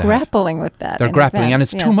that right. They're grappling with that. They're grappling, and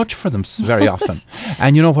it's too much for them very often.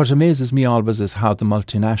 And you know what amazes me always is how the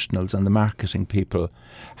multinationals and the marketing people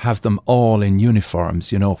have them all in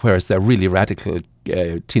uniforms, you know, whereas they're really radical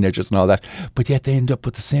teenagers and all that, but yet they end up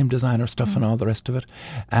with the same designer stuff and all the rest of it.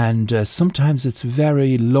 And sometimes it's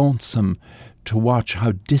very lonesome to watch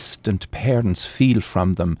how distant parents feel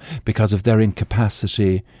from them because of their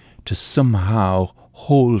incapacity to somehow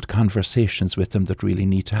hold conversations with them that really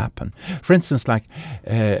need to happen. For instance, like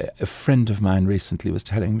a friend of mine recently was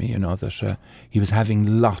telling me, you know, that he was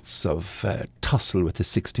having lots of tussle with his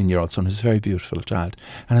 16-year-old son, who's a very beautiful child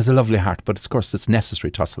and has a lovely heart, but of course it's necessary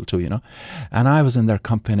tussle too, you know. And I was in their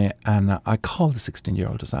company and I called the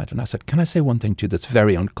 16-year-old aside and I said, can I say one thing to you that's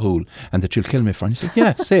very uncool and that you'll kill me for? And he said,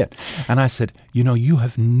 yeah, say it. And I said, you know, you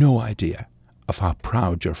have no idea of how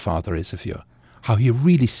proud your father is of you, how he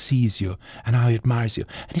really sees you and how he admires you.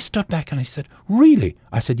 And he stood back and he said, really?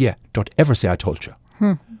 I said, yeah, don't ever say I told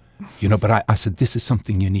you. You know, but I said, this is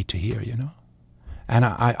something you need to hear, you know. And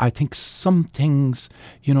I think some things,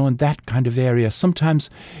 you know, in that kind of area, sometimes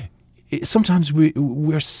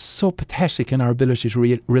we're so pathetic in our ability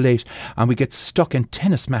to relate, and we get stuck in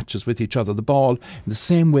tennis matches with each other, the ball in the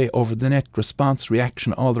same way over the net, response,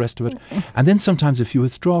 reaction, all the rest of it. And then sometimes if you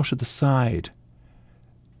withdraw to the side,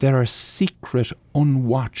 there are secret,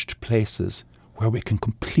 unwatched places where we can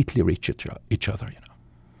completely reach each other, you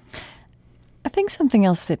know. I think something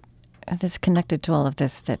else that's connected to all of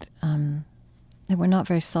this that we're not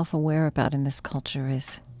very self-aware about in this culture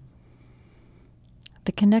is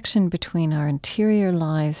the connection between our interior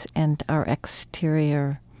lives and our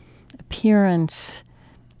exterior appearance,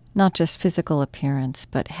 not just physical appearance,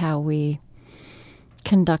 but how we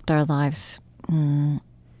conduct our lives in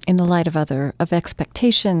the light of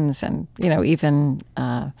expectations and, you know, even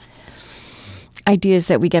ideas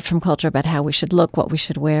that we get from culture about how we should look, what we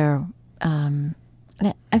should wear. And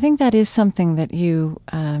I think that is something that you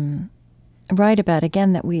write about,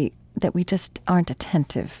 again, that we just aren't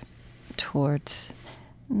attentive towards.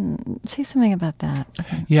 Say something about that.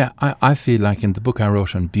 Okay. Yeah, I feel like in the book I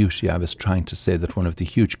wrote on beauty, I was trying to say that one of the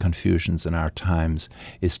huge confusions in our times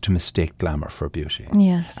is to mistake glamour for beauty.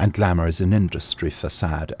 Yes. And glamour is an industry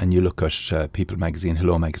facade. And you look at People magazine,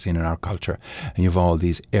 Hello magazine in our culture, and you have all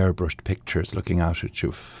these airbrushed pictures looking out at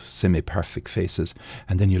you, semi-perfect faces.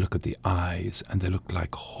 And then you look at the eyes, and they look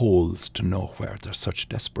like holes to nowhere. There's such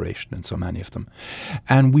desperation in so many of them.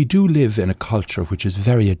 And we do live in a culture which is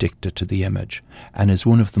very addicted to the image and is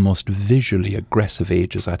one of the most visually aggressive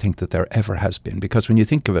ages I think that there ever has been. Because when you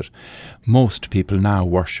think of it, most people now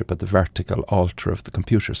worship at the vertical altar of the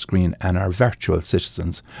computer screen and are virtual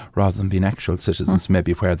citizens rather than being actual citizens,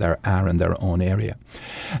 maybe where they are in their own area.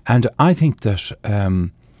 And I think that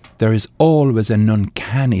there is always an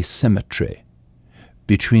uncanny symmetry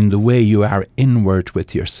between the way you are inward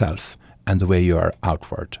with yourself and the way you are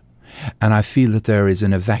outward. And I feel that there is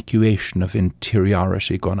an evacuation of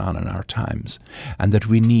interiority going on in our times, and that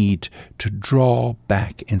we need to draw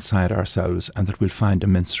back inside ourselves, and that we'll find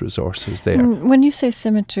immense resources there. When you say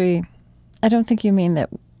symmetry, I don't think you mean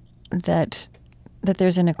that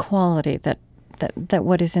there's an equality, that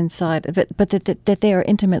what is inside, but that they are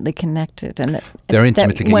intimately connected, and that they're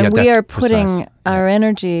intimately connected. When we are putting our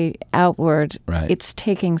energy outward, it's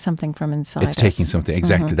taking something from inside. It's taking something,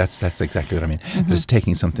 exactly. That's exactly what I mean. It's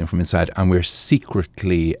taking something from inside, and we're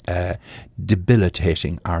secretly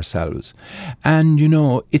debilitating ourselves. And you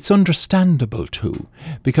know, it's understandable too,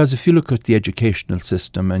 because if you look at the educational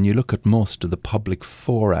system and you look at most of the public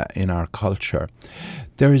fora in our culture,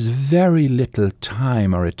 there is very little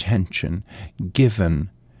time or attention given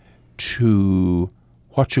to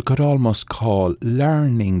what you could almost call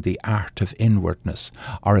learning the art of inwardness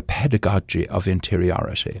or a pedagogy of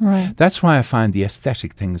interiority. Right. That's why I find the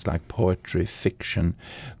aesthetic things like poetry, fiction,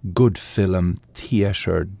 good film,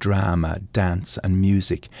 theatre, drama, dance and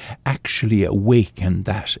music actually awaken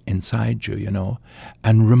that inside you, you know,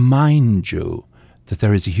 and remind you that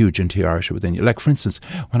there is a huge interiority within you. Like, for instance,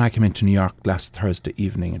 when I came into New York last Thursday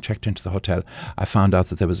evening and checked into the hotel, I found out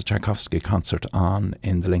that there was a Tchaikovsky concert on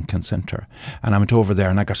in the Lincoln Center. And I went over there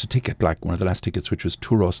and I got a ticket, like one of the last tickets, which was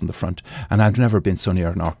 2 rows in the front. And I've never been so near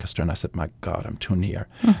an orchestra. And I said, my God, I'm too near.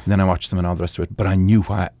 And then I watched them and all the rest of it. But I knew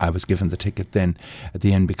why I was given the ticket then at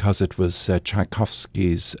the end, because it was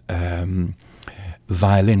Tchaikovsky's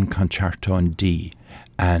violin concerto in D.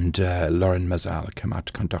 And Lauren Mazal came out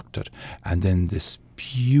to conduct it. And then this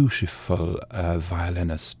beautiful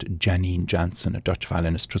violinist, Janine Jansen, a Dutch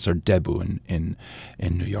violinist, it was her debut in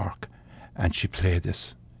New York. And she played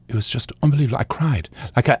this. It was just unbelievable. I cried.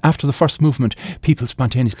 Like, after the first movement, people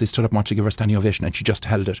spontaneously stood up and wanted to give her a standing ovation, and she just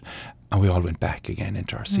held it. And we all went back again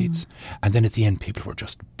into our seats. And then at the end, people were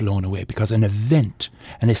just blown away because an event,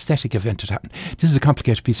 an aesthetic event had happened. This is a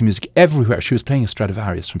complicated piece of music. Everywhere, she was playing a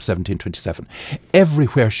Stradivarius from 1727.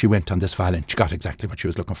 Everywhere she went on this violin, she got exactly what she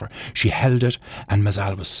was looking for. She held it, and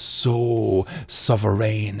Mazal was so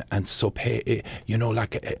sovereign and so,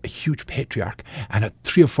 like a huge patriarch. And at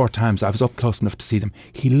 3 or 4 times, I was up close enough to see them.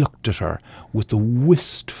 He looked at her with the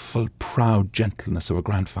wistful, proud gentleness of a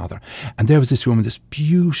grandfather. And there was this woman, this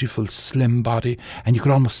beautiful, slim body, and you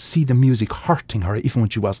could almost see the music hurting her even when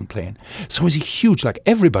she wasn't playing. So it was a huge, like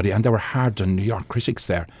everybody, and there were hard New York critics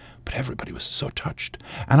there, but everybody was so touched.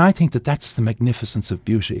 And I think that that's the magnificence of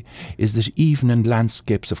beauty, is that even in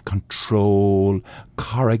landscapes of control,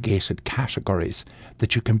 corrugated categories,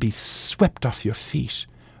 that you can be swept off your feet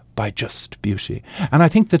by just beauty. And I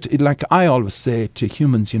think that, like I always say to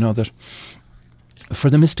humans, you know, that for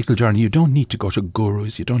the mystical journey, you don't need to go to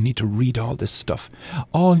gurus, you don't need to read all this stuff.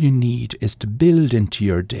 All you need is to build into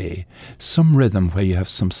your day some rhythm where you have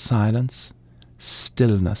some silence,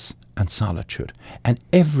 stillness, and solitude. And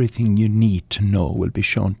everything you need to know will be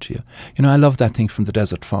shown to you. You know, I love that thing from the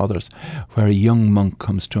Desert Fathers, where a young monk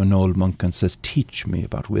comes to an old monk and says, teach me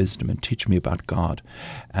about wisdom and teach me about God.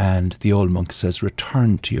 And the old monk says,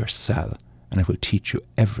 return to your cell and it will teach you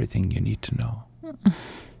everything you need to know.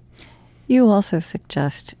 You also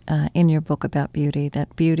suggest in your book about beauty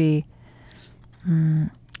that beauty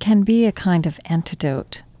can be a kind of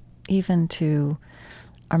antidote even to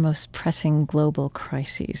our most pressing global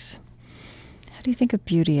crises. How do you think of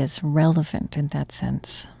beauty as relevant in that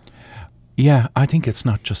sense? Yeah, I think it's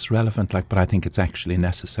not just relevant, but I think it's actually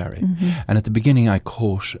necessary. And at the beginning I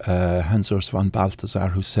quote Hans Urs von Balthasar,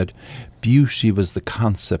 who said, beauty was the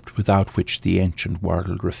concept without which the ancient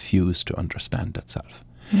world refused to understand itself.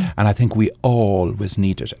 And I think we always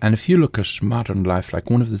need it. And if you look at modern life, like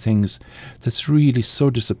one of the things that's really so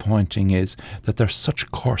disappointing is that there's such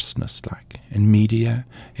coarseness, like in media,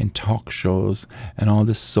 in talk shows, and all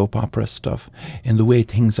this soap opera stuff, in the way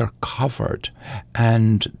things are covered.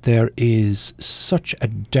 And there is such a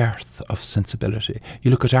dearth of sensibility.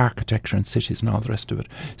 You look at architecture and cities and all the rest of it,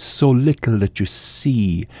 so little that you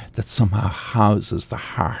see that somehow houses the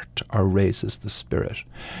heart or raises the spirit.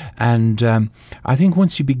 And I think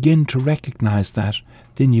once you begin to recognise that,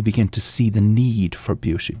 then you begin to see the need for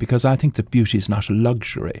beauty. Because I think that beauty is not a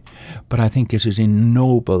luxury, but I think it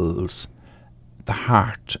ennobles the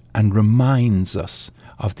heart and reminds us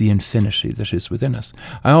of the infinity that is within us.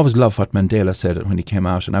 I always love what Mandela said when he came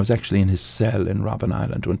out, and I was actually in his cell in Robben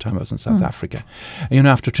Island one time I was in South Africa. And, you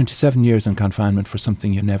know, after 27 years in confinement for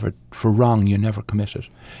something for wrong you never committed,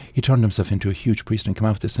 he turned himself into a huge priest and came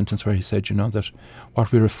out with this sentence where he said, you know, that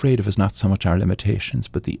what we're afraid of is not so much our limitations,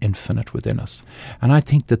 but the infinite within us. And I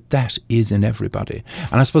think that that is in everybody.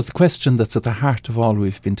 And I suppose the question that's at the heart of all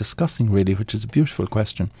we've been discussing, really, which is a beautiful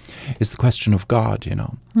question, is the question of God, you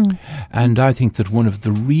know. And I think that one of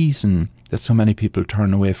the reason that so many people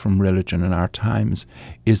turn away from religion in our times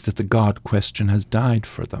is that the God question has died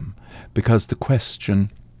for them, because the question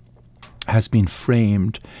has been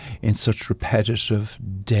framed in such repetitive,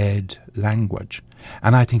 dead language.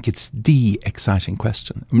 And I think it's the exciting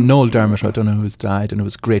question. Noel Dermot, I don't know who's died, and it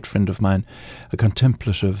was a great friend of mine, a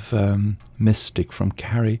contemplative mystic from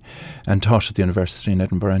Kerry, and taught at the University in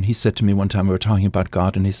Edinburgh. And he said to me one time, we were talking about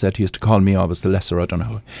God, and he said, he used to call me always the lesser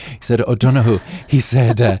O'Donoghue. He said, O'Donoghue, he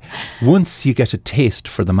said, once you get a taste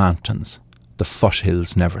for the mountains, the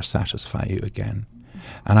foothills never satisfy you again.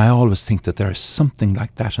 And I always think that there is something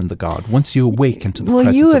like that in the God. Once you awaken to the presence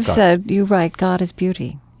of God. Well, you have said, you write, God is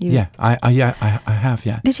beauty. I have.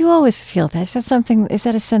 Did you always feel that? Is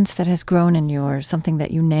that a sense that has grown in you, or something that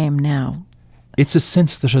you name now? It's a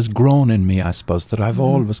sense that has grown in me, I suppose, that I've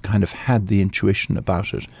always kind of had the intuition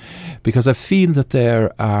about it. Because I feel that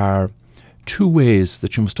there are two ways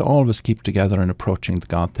that you must always keep together in approaching the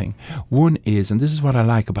God thing. One is, and this is what I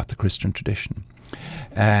like about the Christian tradition,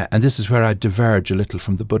 and this is where I diverge a little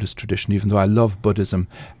from the Buddhist tradition, even though I love Buddhism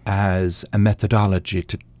as a methodology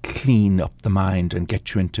to clean up the mind and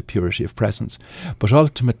get you into purity of presence. But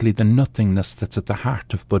ultimately, the nothingness that's at the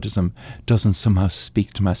heart of Buddhism doesn't somehow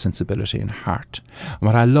speak to my sensibility and heart. And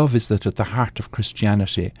what I love is that at the heart of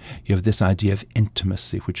Christianity, you have this idea of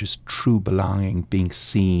intimacy, which is true belonging, being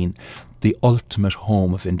seen, the ultimate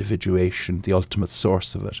home of individuation, the ultimate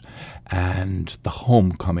source of it, and the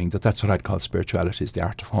homecoming. That's what I'd call spirituality, is the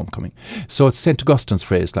art of homecoming. So it's St. Augustine's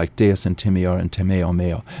phrase, like Deus intimior and temeo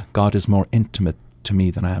meo. God is more intimate to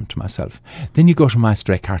me than I am to myself. Then you go to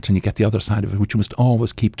Meister Eckhart and you get the other side of it, which you must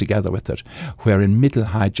always keep together with it, where in Middle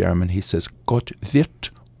High German he says, Gott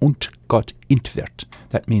wird und Gott entwirrt.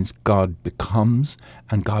 That means God becomes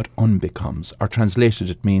and God unbecomes. Or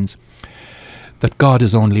translated, it means that God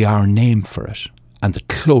is only our name for it, and the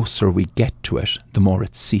closer we get to it, the more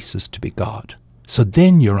it ceases to be God. So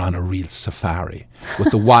then you're on a real safari with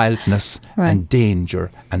the wildness and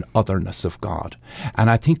danger and otherness of God. And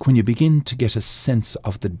I think when you begin to get a sense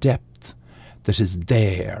of the depth that is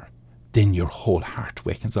there, then your whole heart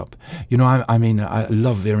wakens up. You know, I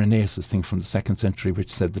love Irenaeus' thing from the 2nd century,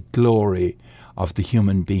 which said the glory of the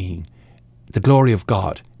human being, the glory of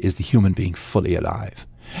God is the human being fully alive.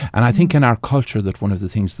 And I think in our culture that one of the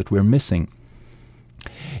things that we're missing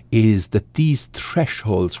is that these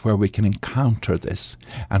thresholds where we can encounter this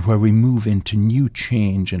and where we move into new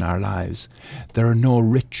change in our lives, there are no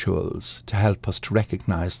rituals to help us to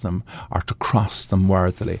recognise them or to cross them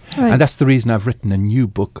worthily. Right. And that's the reason I've written a new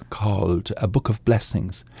book called A Book of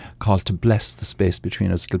Blessings, called To Bless the Space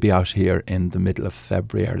Between Us. It'll be out here in the middle of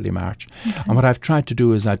February, early March. Okay. And what I've tried to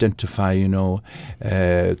do is identify,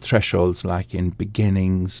 thresholds like in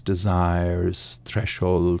beginnings, desires,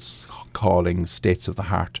 thresholds, callings, states of the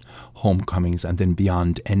heart, homecomings, and then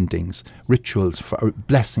beyond endings, rituals for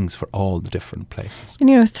blessings for all the different places.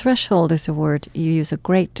 And threshold is a word you use a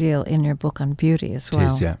great deal in your book on beauty as well.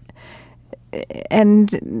 It is, yeah.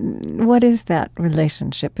 And what is that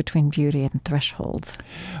relationship between beauty and thresholds?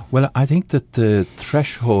 Well, I think that the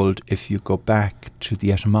threshold, if you go back to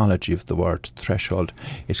the etymology of the word threshold,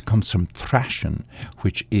 it comes from thrashen,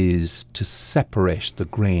 which is to separate the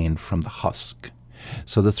grain from the husk.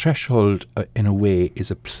 So the threshold, in a way,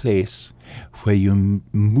 is a place where you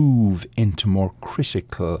move into more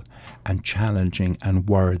critical and challenging and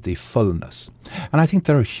worthy fullness. And I think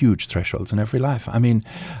there are huge thresholds in every life. I mean,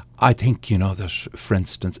 I think, that, for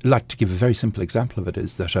instance, like to give a very simple example of it,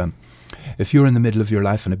 is that if you're in the middle of your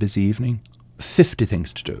life on a busy evening, 50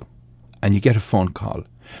 things to do, and you get a phone call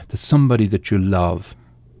that somebody that you love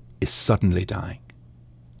is suddenly dying.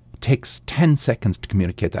 Takes 10 seconds to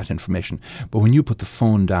communicate that information, but when you put the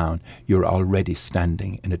phone down, you're already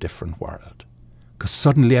standing in a different world, because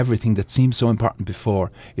suddenly everything that seemed so important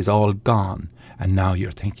before is all gone, and now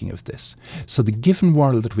you're thinking of this. So the given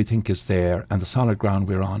world that we think is there and the solid ground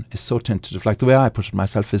we're on is so tentative. Like the way I put it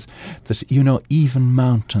myself is that even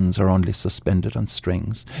mountains are only suspended on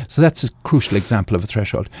strings. So that's a crucial example of a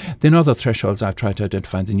threshold. Then other thresholds I've tried to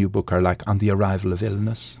identify in the new book are like on the arrival of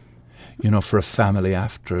illness, for a family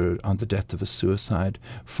on the death of a suicide,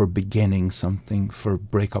 for beginning something, for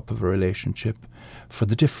breakup of a relationship, for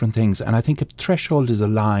the different things. And I think a threshold is a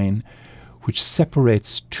line which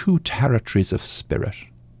separates two territories of spirit.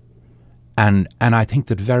 And I think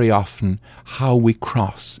that very often how we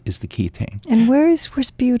cross is the key thing. And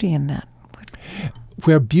where's beauty in that?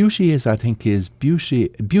 Where beauty is, I think, is beauty.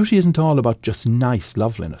 Beauty isn't all about just nice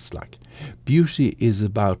loveliness, like. Beauty is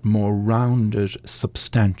about more rounded,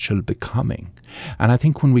 substantial becoming. And I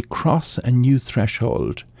think when we cross a new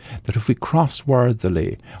threshold, that if we cross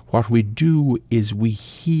worthily, what we do is we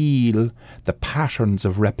heal the patterns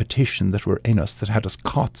of repetition that were in us, that had us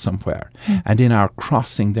caught somewhere. And in our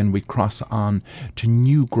crossing, then we cross on to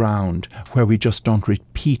new ground where we just don't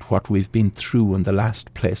repeat what we've been through in the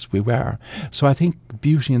last place we were. So I think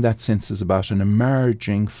beauty in that sense is about an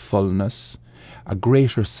emerging fullness, a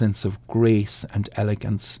greater sense of grace and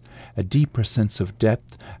elegance, a deeper sense of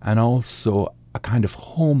depth, and also a kind of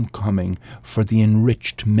homecoming for the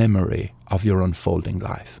enriched memory of your unfolding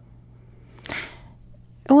life.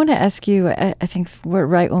 I want to ask you, I think we're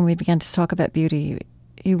right when we began to talk about beauty.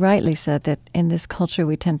 You rightly said that in this culture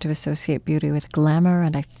we tend to associate beauty with glamour,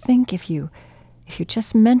 and I think if you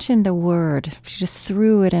just mentioned a word, if you just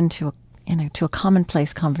threw it into to a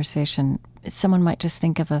commonplace conversation, someone might just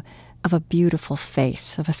think of a of a beautiful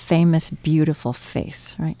face, of a famous, beautiful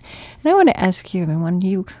face, right? And I want to ask you, I mean, when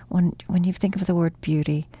you think of the word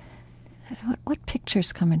beauty, what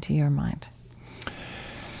pictures come into your mind?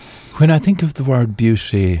 When I think of the word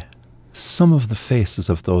beauty, some of the faces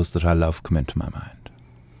of those that I love come into my mind.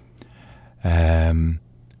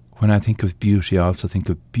 When I think of beauty, I also think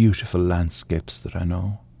of beautiful landscapes that I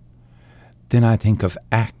know. Then I think of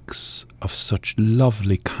acts of such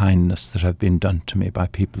lovely kindness that have been done to me by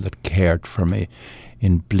people that cared for me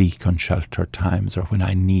in bleak, unsheltered times, or when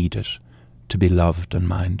I needed to be loved and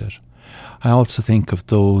minded. I also think of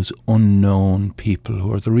those unknown people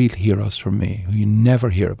who are the real heroes for me, who you never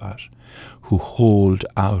hear about, who hold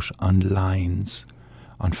out on lines,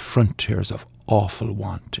 on frontiers of awful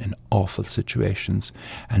want in awful situations,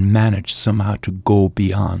 and manage somehow to go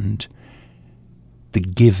beyond the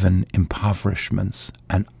given impoverishments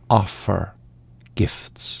and offer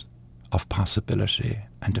gifts of possibility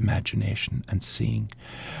and imagination and seeing.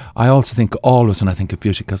 I also think always, when I think of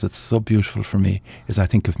beauty, because it's so beautiful for me, is I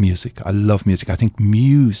think of music. I love music. I think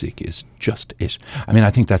music is just it. I mean,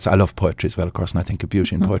 I love poetry as well, of course, and I think of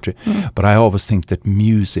beauty in poetry, but I always think that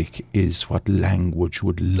music is what language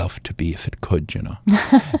would love to be if it could, you know.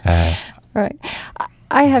 Right.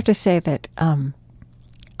 I have to say that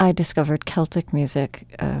I discovered Celtic music,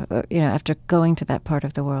 after going to that part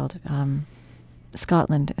of the world,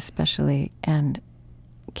 Scotland especially, and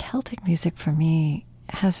Celtic music for me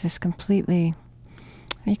has this completely,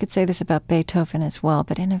 you could say this about Beethoven as well,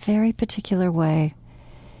 but in a very particular way.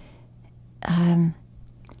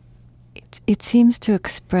 It seems to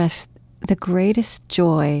express the greatest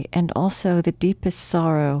joy and also the deepest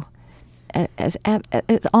sorrow as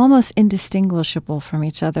almost indistinguishable from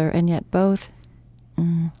each other, and yet both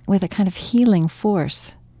with a kind of healing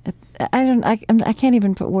force. I can't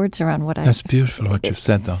even put words around what That's beautiful what you've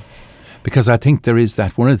said, though. Because I think there is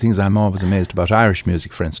that. One of the things I'm always amazed about Irish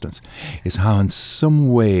music, for instance, is how in some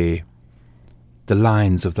way the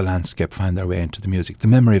lines of the landscape find their way into the music. The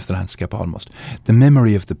memory of the landscape almost. The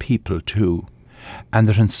memory of the people too. And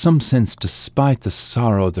that in some sense, despite the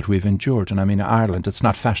sorrow that we've endured, and I mean Ireland, it's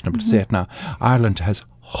not fashionable to say it now, Ireland has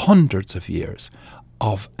hundreds of years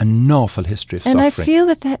of an awful history of suffering. And I feel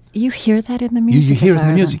that you hear that in the music. You hear of it in the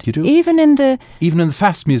Ireland. music, you do. Even in the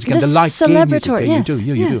fast music and the light gay music. Celebratory, You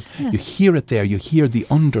yes, do. yes. You hear it there. You hear the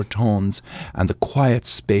undertones and the quiet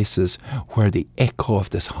spaces where the echo of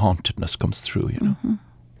this hauntedness comes through, you know. Mm-hmm.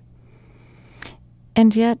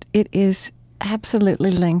 And yet it is absolutely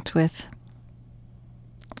linked with...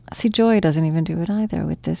 See, joy doesn't even do it either,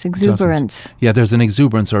 with this exuberance. Yeah, there's an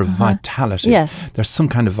exuberance or vitality. Yes. There's some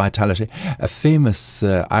kind of vitality. A famous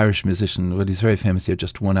Irish musician, well, he's very famous, he had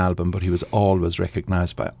just one album, but he was always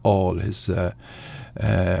recognised by all his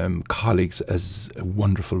colleagues as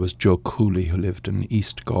wonderful, was Joe Cooley, who lived in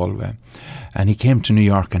East Galway. And he came to New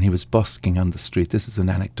York and he was busking on the street. This is an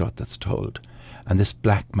anecdote that's told. And this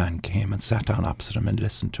black man came and sat down opposite him and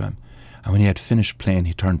listened to him. And when he had finished playing,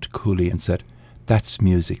 he turned to Cooley and said, "That's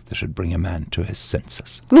music that should bring a man to his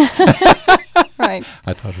senses." Right.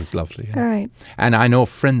 I thought it was lovely. All right. And I know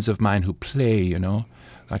friends of mine who play, you know,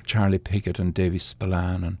 like Charlie Pickett and Davy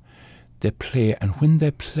Spillane, and they play, and when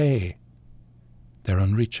they play, they're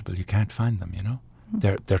unreachable. You can't find them, you know.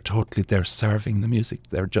 They're serving the music.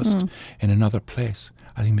 They're just in another place.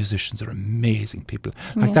 I think musicians are amazing people.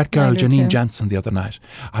 Like that girl, Janine Jansen, the other night.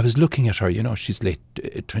 I was looking at her, you know, she's late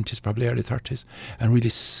 20s, probably early 30s, and really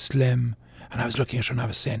slim. And I was looking at her and I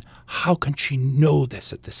was saying, how can she know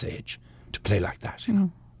this at this age to play like that? You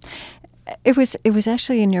know? It was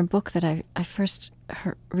actually in your book that I first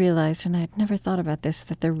realized, and I had never thought about this,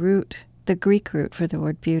 that the Greek root for the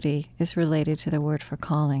word beauty is related to the word for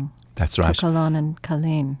calling. That's right. To kalon and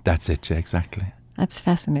kalin. That's it, yeah, exactly. That's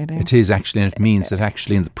fascinating. It is actually, and it means that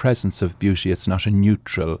actually in the presence of beauty, it's not a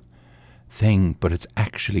neutral thing, but it's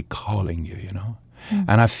actually calling you, you know.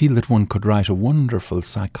 And I feel that one could write a wonderful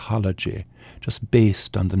psychology just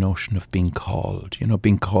based on the notion of being called, you know,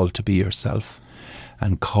 being called to be yourself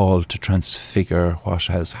and called to transfigure what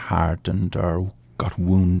has hardened or got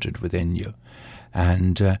wounded within you.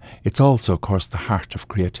 And it's also, of course, the heart of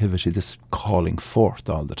creativity, this calling forth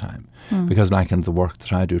all the time. Because like in the work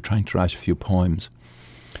that I do, trying to write a few poems,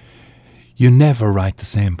 you never write the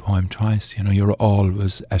same poem twice. You know, you're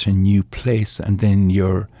always at a new place, and then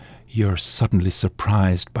you're suddenly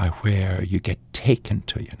surprised by where you get taken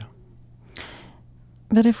to, you know.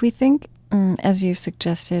 But if we think, as you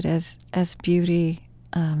suggested, as beauty,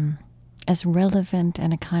 as relevant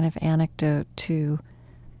and a kind of anecdote to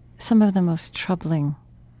some of the most troubling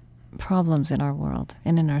problems in our world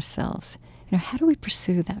and in ourselves, you know, how do we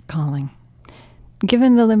pursue that calling?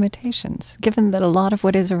 given the limitations, given that a lot of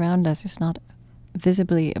what is around us is not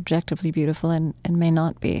visibly, objectively beautiful and may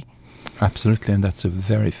not be? Absolutely, and that's a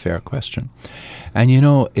very fair question. And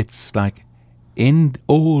it's like in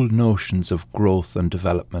old notions of growth and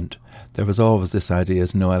development, there was always this idea,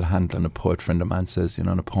 as Noel Handlin, a poet friend of mine, says, in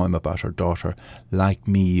a poem about her daughter, like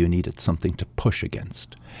me, you needed something to push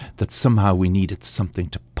against. That somehow we needed something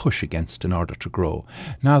to push against in order to grow.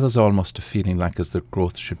 Now there's almost a feeling like as that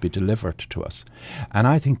growth should be delivered to us. And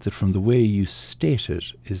I think that from the way you state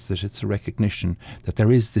it, is that it's a recognition that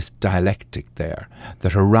there is this dialectic there,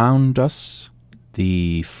 that around us,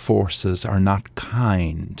 the forces are not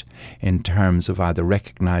kind in terms of either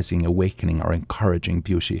recognizing, awakening, or encouraging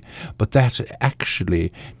beauty, but that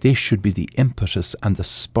actually they should be the impetus and the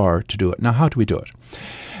spur to do it. Now, how do we do it?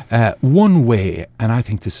 One way, and I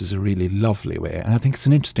think this is a really lovely way, and I think it's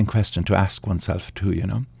an interesting question to ask oneself too,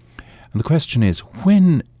 And the question is,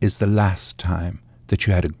 when is the last time that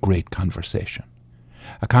you had a great conversation?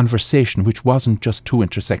 A conversation which wasn't just two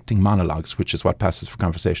intersecting monologues, which is what passes for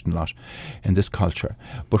conversation a lot in this culture.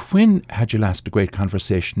 But when had you last a great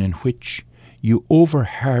conversation in which you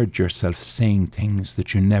overheard yourself saying things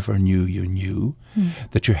that you never knew you knew,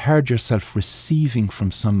 that you heard yourself receiving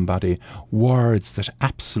from somebody words that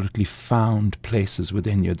absolutely found places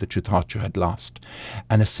within you that you thought you had lost,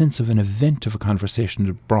 and a sense of an event of a conversation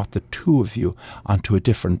that brought the two of you onto a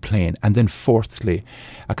different plane, and then fourthly,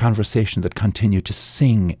 a conversation that continued to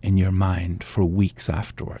sing in your mind for weeks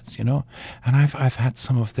afterwards, And I've had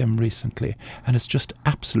some of them recently, and it's just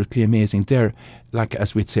absolutely amazing. They're, like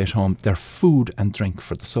as we'd say at home, they're food and drink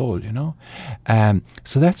for the soul,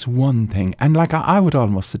 So that's one thing. And like I would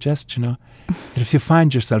almost suggest, that if you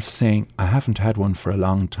find yourself saying, I haven't had one for a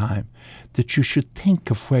long time, that you should think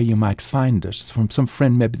of where you might find it, from some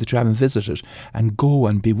friend maybe that you haven't visited, and go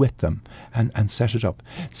and be with them and set it up.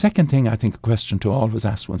 Second thing, I think a question to always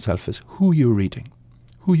ask oneself is, who are you reading?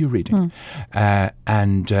 Who are you reading?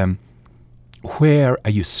 Where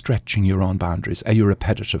are you stretching your own boundaries? Are you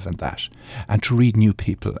repetitive in that? And to read new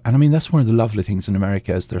people. And I mean, that's one of the lovely things in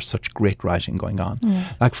America, is there's such great writing going on.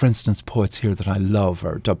 Yes. Like, for instance, poets here that I love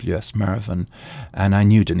are W.S. Mervyn, and I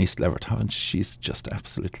knew Denise Levertov, and she's just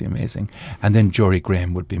absolutely amazing. And then Jory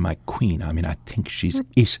Graham would be my queen. I mean, I think she's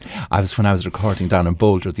it. When I was recording down in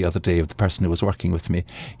Boulder the other day, of the person who was working with me,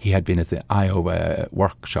 he had been at the Iowa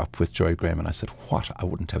workshop with Jory Graham, and I said, what I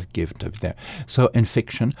wouldn't have given to be there. So in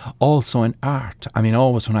fiction, also in art. I mean,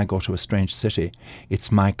 always when I go to a strange city,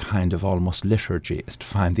 it's my kind of almost liturgy is to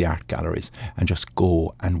find the art galleries and just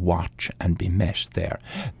go and watch and be met there.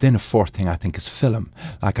 Then a fourth thing I think is film.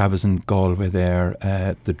 Like, I was in Galway there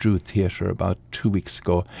at the Drew Theatre about 2 weeks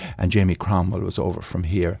ago, and Jamie Cromwell was over from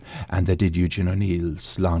here, and they did Eugene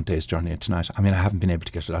O'Neill's Long Day's Journey into Night. I mean, I haven't been able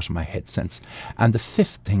to get it out of my head since. And the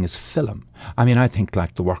fifth thing is film. I mean, I think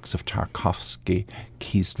like the works of Tarkovsky,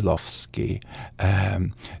 Kieslowski,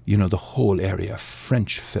 the whole area of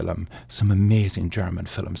French film, some amazing German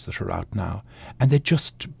films that are out now, and they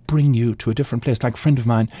just bring you to a different place. Like a friend of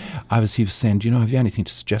mine, he was saying, have you anything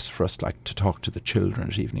to suggest for us, like to talk to the children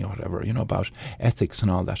at evening or whatever, about ethics and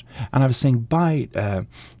all that? And I was saying, buy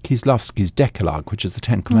Kieslowski's Decalogue, which is the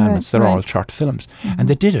 10 Commandments. They're all short films, and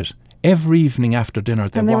they did it. Every evening after dinner,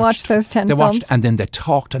 they watched those 10 films. And then they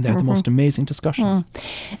talked, and they had the most amazing discussions.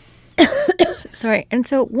 Sorry. And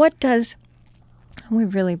so what does...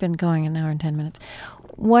 We've really been going an hour and 10 minutes.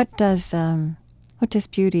 What does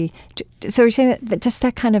beauty... So you're saying that just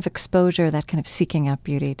that kind of exposure, that kind of seeking out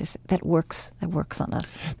beauty, that works on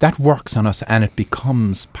us? That works on us, and it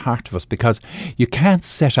becomes part of us, because you can't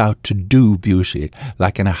set out to do beauty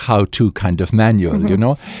like in a how-to kind of manual,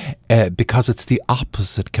 because it's the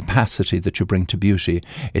opposite capacity that you bring to beauty.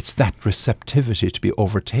 It's that receptivity to be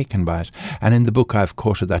overtaken by it. And in the book I've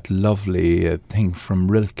quoted that lovely thing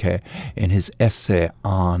from Rilke in his essay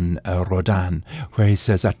on Rodin, where he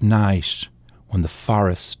says, at night, when the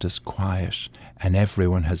forest is quiet and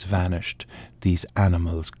everyone has vanished, these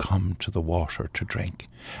animals come to the water to drink.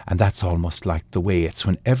 And that's almost like the way it's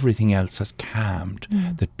when everything else has calmed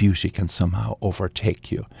that beauty can somehow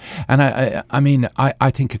overtake you. And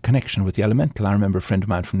I think a connection with the elemental. I remember a friend of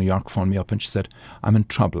mine from New York phoned me up and she said, I'm in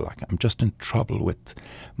trouble. Like, I'm just in trouble with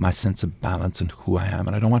my sense of balance and who I am,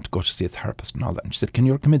 and I don't want to go to see a therapist and all that. And she said, can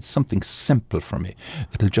you recommend something simple for me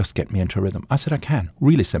that'll just get me into a rhythm? I said, I can.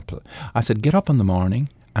 Really simple. I said, get up in the morning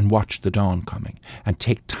and watch the dawn coming, and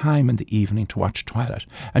take time in the evening to watch twilight,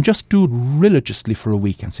 and just do it religiously for a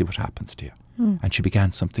week and see what happens to you. And she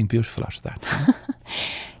began something beautiful out of that.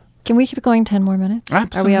 Can we keep going 10 more minutes?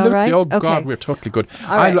 Absolutely. Are we all right? Oh, okay. God, we're totally good.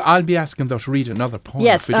 Right. I'll be asking them to read another poem.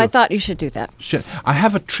 Yes, I thought you should do that. I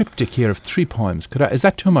have a triptych here of 3 poems. Is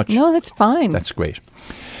that too much? No, that's fine. That's great.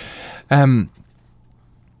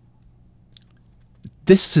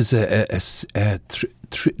 This is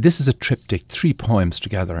this is a triptych, 3 poems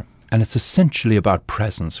together, and it's essentially about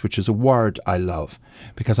presence, which is a word I love,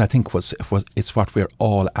 because I think it's what we're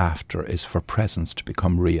all after, is for presence to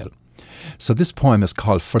become real. So this poem is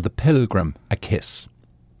called For the Pilgrim, a Kiss.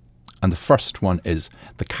 And the first one is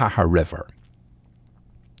the Cahar River.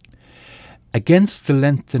 Against the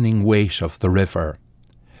lengthening weight of the river,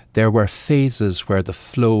 there were phases where the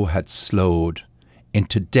flow had slowed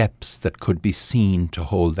into depths that could be seen to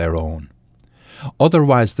hold their own.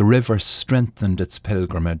 Otherwise the river strengthened its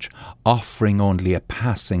pilgrimage, offering only a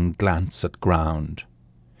passing glance at ground.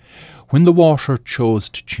 When the water chose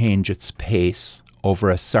to change its pace over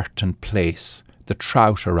a certain place, the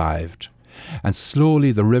trout arrived, and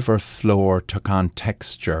slowly the river floor took on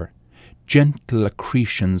texture. Gentle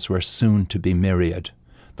accretions were soon to be myriad.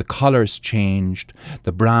 The colours changed,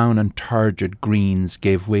 the brown and turgid greens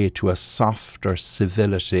gave way to a softer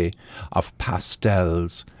civility of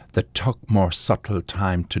pastels that took more subtle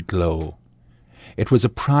time to glow. It was a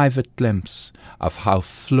private glimpse of how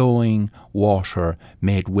flowing water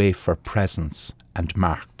made way for presence and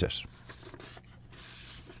marked it.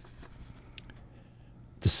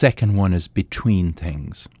 The second one is Between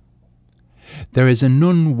Things. There is an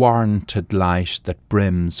unwarranted light that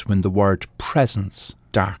brims when the word presence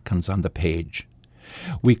darkens on the page.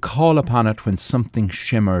 We call upon it when something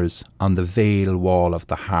shimmers on the veil wall of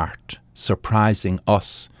the heart, surprising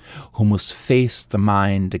us who must face the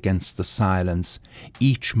mind against the silence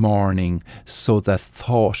each morning so that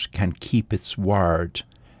thought can keep its word,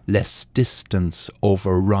 lest distance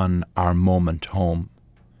overrun our moment home.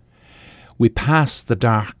 We pass the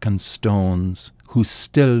darkened stones, whose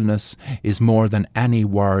stillness is more than any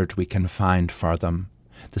word we can find for them.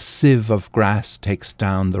 The sieve of grass takes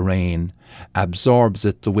down the rain, absorbs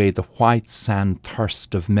it the way the white sand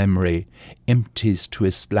thirst of memory empties to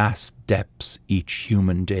its last depths each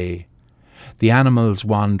human day. The animals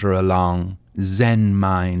wander along, Zen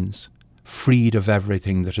minds, freed of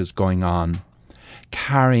everything that is going on,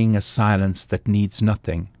 carrying a silence that needs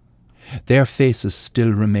nothing. Their faces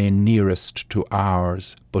still remain nearest to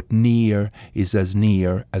ours, but near is as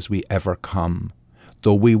near as we ever come.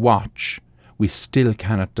 Though we watch, we still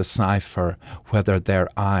cannot decipher whether their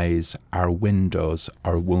eyes are windows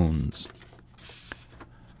or wounds.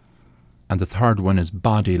 And the third one is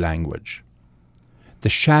Body Language. The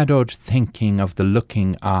shadowed thinking of the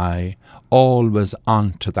looking eye always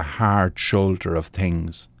onto the hard shoulder of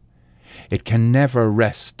things. It can never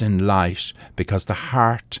rest in light because the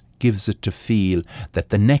heart gives it to feel that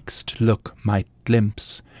the next look might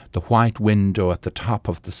glimpse the white window at the top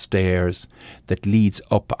of the stairs that leads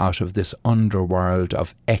up out of this underworld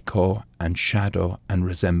of echo and shadow and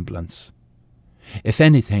resemblance. If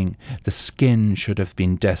anything, the skin should have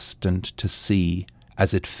been destined to see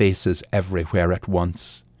as it faces everywhere at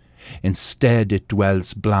once. Instead, it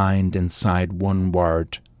dwells blind inside one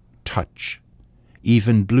word, touch.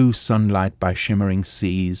 Even blue sunlight by shimmering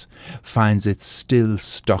seas finds it still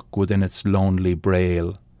stuck within its lonely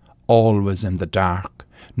braille, always in the dark,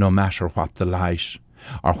 no matter what the light,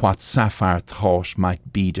 or what sapphire thought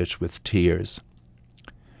might bead it with tears.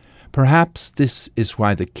 Perhaps this is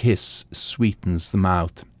why the kiss sweetens the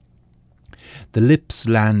mouth. The lips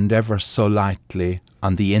land ever so lightly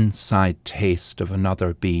on the inside taste of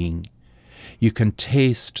another being. You can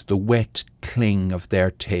taste the wet cling of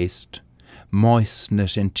their taste, moisten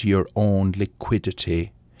it into your own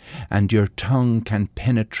liquidity, and your tongue can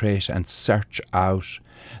penetrate and search out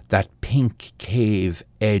that pink cave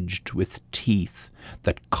edged with teeth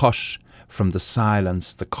that cut from the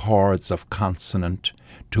silence the chords of consonant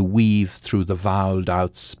to weave through the voweled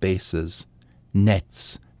out spaces,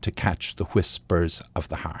 nets to catch the whispers of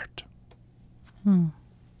the heart. I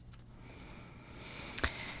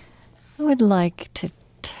would like to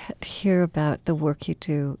hear about the work you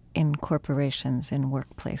do in corporations, in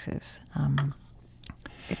workplaces.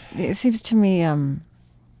 It seems to me, in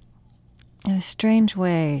a strange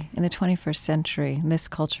way, in the 21st century, in this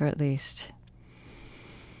culture at least,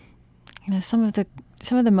 some of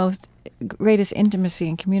the most greatest intimacy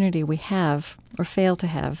and community we have or fail to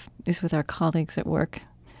have is with our colleagues at work,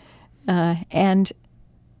 and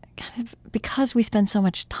kind of because we spend so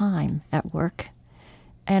much time at work,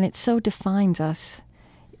 and it so defines us.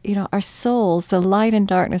 Our souls, the light and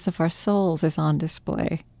darkness of our souls is on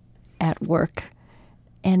display at work.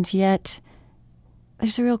 And yet,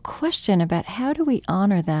 there's a real question about how do we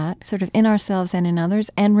honor that sort of in ourselves and in others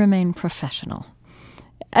and remain professional.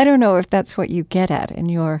 I don't know if that's what you get at in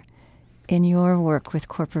your work with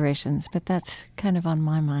corporations, but that's kind of on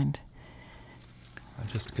my mind.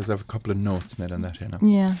 Just because I have a couple of notes made on that,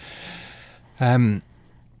 Yeah.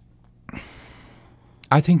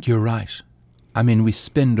 I think you're right. I mean, we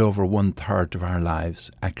spend over 1/3 of our lives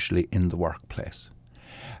actually in the workplace.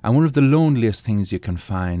 And one of the loneliest things you can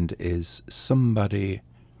find is somebody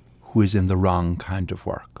who is in the wrong kind of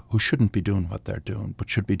work, who shouldn't be doing what they're doing, but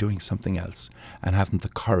should be doing something else and haven't the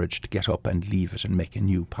courage to get up and leave it and make a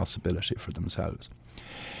new possibility for themselves.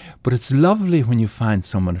 But it's lovely when you find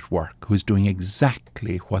someone at work who's doing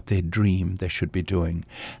exactly what they dream they should be doing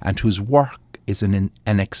and whose work is an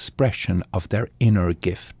expression of their inner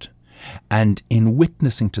gift. And in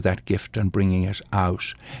witnessing to that gift and bringing it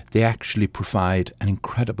out, they actually provide an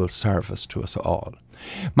incredible service to us all.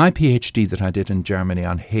 My PhD that I did in Germany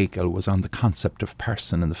on Hegel was on the concept of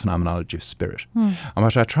person and the phenomenology of spirit. And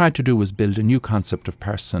what I tried to do was build a new concept of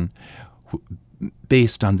person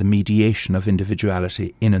based on the mediation of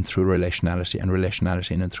individuality in and through relationality and relationality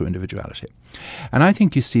in and through individuality. And I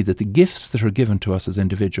think you see that the gifts that are given to us as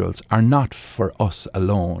individuals are not for us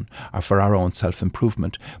alone or for our own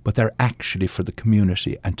self-improvement, but they're actually for the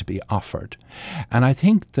community and to be offered. And I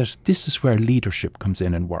think that this is where leadership comes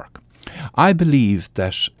in work. I believe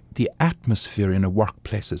that the atmosphere in a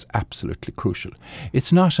workplace is absolutely crucial.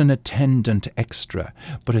 It's not an attendant extra,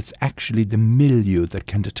 but it's actually the milieu that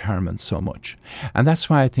can determine so much. And that's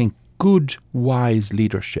why I think good, wise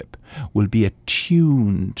leadership will be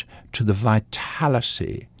attuned to the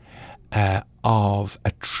vitality of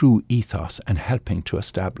a true ethos and helping to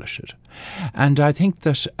establish it. And I think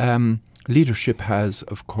that leadership has,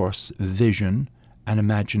 of course, vision and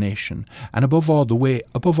imagination, and above all the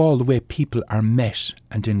way people are met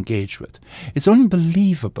and engaged with. It's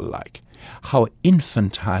unbelievable, how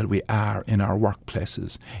infantile we are in our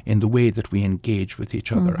workplaces in the way that we engage with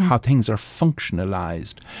each other, how things are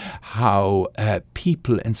functionalized, how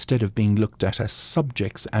people, instead of being looked at as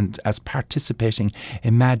subjects and as participating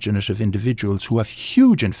imaginative individuals who have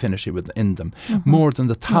huge infinity within them, more than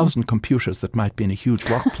the 1,000 computers that might be in a huge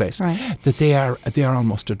workplace, that they are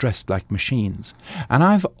almost addressed like machines. And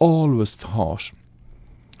I've always thought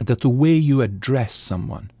that the way you address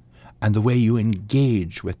someone and the way you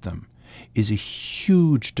engage with them is a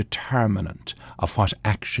huge determinant of what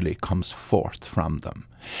actually comes forth from them.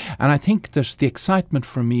 And I think that the excitement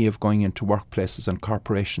for me of going into workplaces and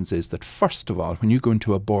corporations is that, first of all, when you go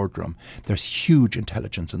into a boardroom, there's huge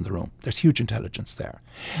intelligence in the room. There's huge intelligence there.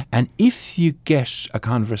 And if you get a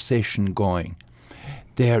conversation going,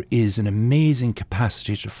 there is an amazing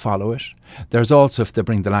capacity to follow it. There's also, if they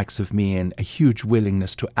bring the likes of me in, a huge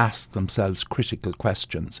willingness to ask themselves critical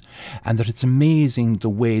questions. And that it's amazing the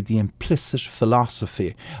way the implicit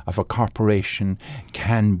philosophy of a corporation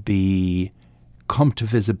can come to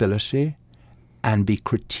visibility and be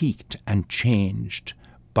critiqued and changed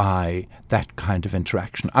by that kind of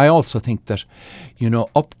interaction. I also think that,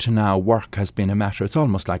 up to now, work has been a matter, it's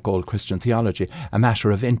almost like old Christian theology, a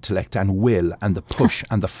matter of intellect and will and the push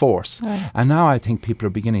and the force. Right. And now I think people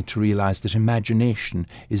are beginning to realise that imagination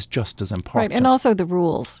is just as important. Right, and also the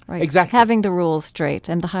rules, right? Exactly. Having the rules straight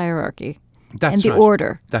and the hierarchy. That's and the right.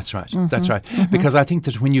 order. That's right. That's right. Because I think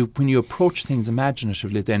that when you approach things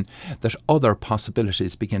imaginatively, then that other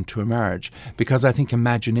possibilities begin to emerge. Because I think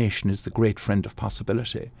imagination is the great friend of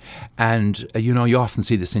possibility. And, you often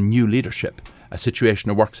see this in new leadership.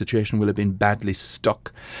 A work situation will have been badly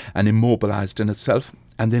stuck and immobilized in itself.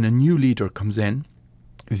 And then a new leader comes in,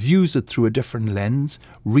 views it through a different lens,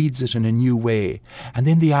 reads it in a new way. And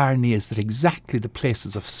then the irony is that exactly the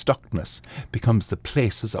places of stuckness becomes the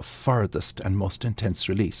places of furthest and most intense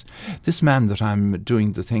release. This man that I'm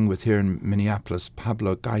doing the thing with here in Minneapolis,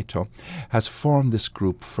 Pablo Gaito, has formed this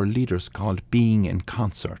group for leaders called Being in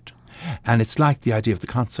Concert. And it's like the idea of the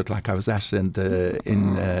concert, like I was at in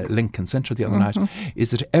Lincoln Center the other night, is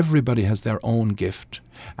that everybody has their own gift,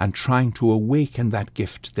 and trying to awaken that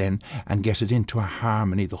gift then and get it into a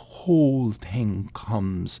harmony, the whole thing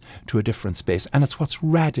comes to a different space. And it's what's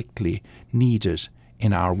radically needed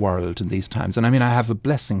in our world in these times. And I mean, I have a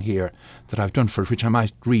blessing here that I've done for it, which I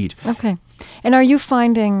might read. Okay. And are you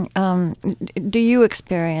finding, do you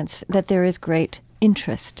experience that there is great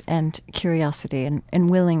interest and curiosity and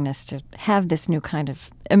willingness to have this new kind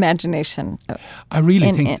of imagination I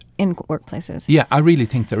really think in workplaces. Yeah, I really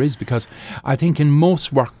think there is, because I think in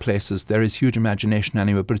most workplaces there is huge imagination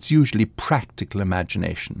anyway, but it's usually practical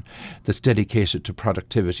imagination that's dedicated to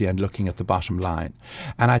productivity and looking at the bottom line.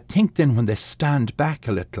 And I think then when they stand back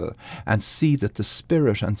a little and see that the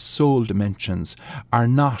spirit and soul dimensions are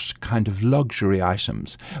not kind of luxury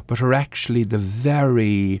items, but are actually the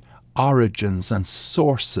very origins and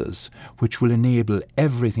sources which will enable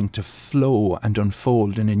everything to flow and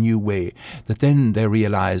unfold in a new way, that then they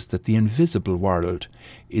realise that the invisible world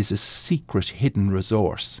is a secret hidden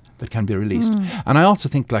resource that can be released. And I also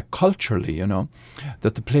think, like culturally,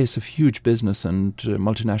 that the place of huge business and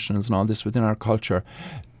multinationals and all this within our culture,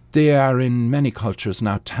 they are in many cultures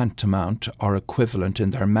now tantamount or equivalent in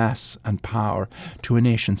their mass and power to a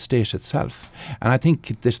nation state itself. And I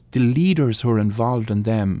think that the leaders who are involved in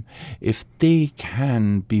them, if they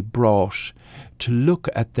can be brought to look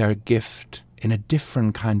at their gift in a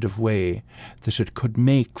different kind of way, that it could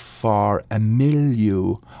make for a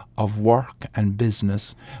milieu of work and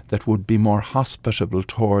business that would be more hospitable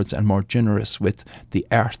towards and more generous with the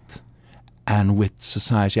earth and with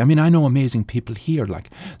society. I mean, I know amazing people here, like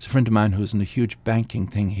there's a friend of mine who's in a huge banking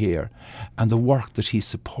thing here, and the work that he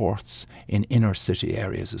supports in inner city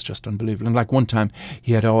areas is just unbelievable. And like one time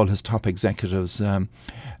he had all his top executives and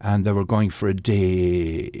they were going for a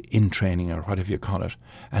day in training or whatever you call it,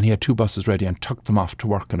 and he had 2 buses ready and took them off to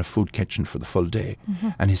work in a food kitchen for the full day.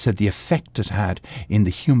 And he said the effect it had in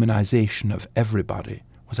the humanization of everybody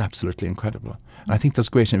was absolutely incredible. And I think there's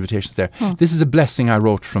great invitations there. This is a blessing I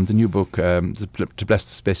wrote from the new book, To Bless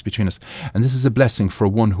the Space Between Us. And this is a blessing for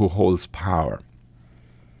one who holds power.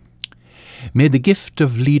 May the gift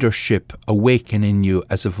of leadership awaken in you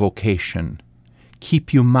as a vocation.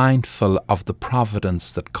 Keep you mindful of the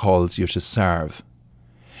providence that calls you to serve.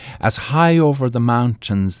 As high over the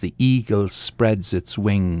mountains the eagle spreads its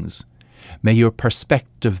wings, may your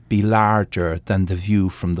perspective be larger than the view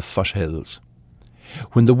from the foothills.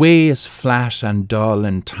 When the way is flat and dull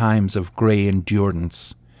in times of grey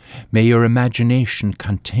endurance, may your imagination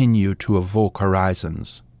continue to evoke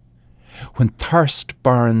horizons. When thirst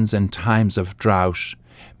burns in times of drought,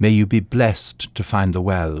 may you be blessed to find the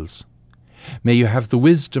wells. May you have the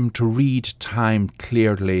wisdom to read time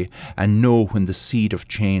clearly and know when the seed of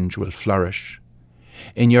change will flourish.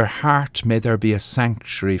 In your heart may there be a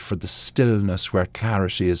sanctuary for the stillness where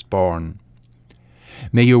clarity is born.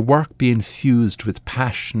 May your work be infused with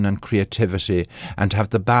passion and creativity and have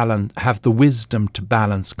the wisdom to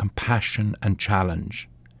balance compassion and challenge.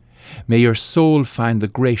 May your soul find the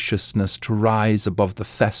graciousness to rise above the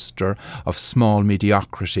fester of small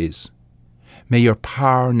mediocrities. May your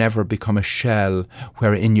power never become a shell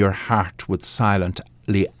wherein your heart would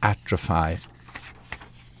silently atrophy.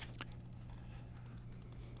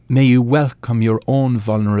 May you welcome your own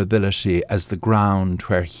vulnerability as the ground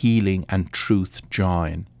where healing and truth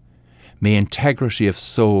join. May integrity of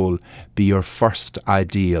soul be your first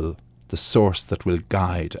ideal, the source that will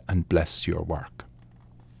guide and bless your work.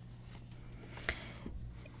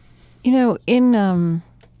 In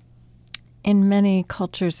many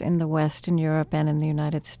cultures in the West, in Europe and in the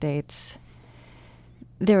United States,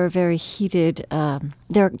 there are very heated,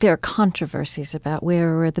 there are controversies about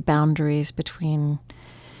where are the boundaries between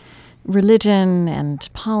religion and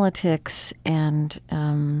politics, and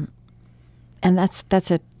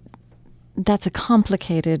that's a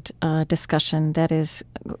complicated discussion that is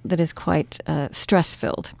quite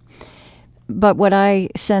stress-filled. But what I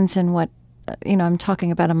sense and what I'm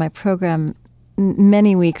talking about in my program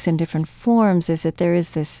many weeks in different forms is that there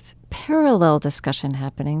is this parallel discussion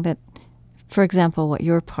happening that, for example, what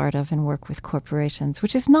you're part of in work with corporations,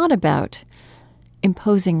 which is not about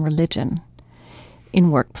imposing religion in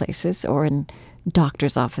workplaces or in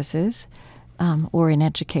doctors' offices or in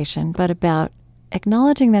education, but about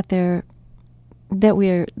acknowledging that there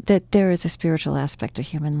is a spiritual aspect to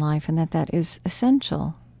human life and that is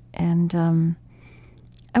essential. And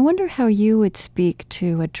I wonder how you would speak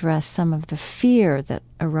to address some of the fear that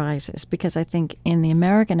arises, because I think in the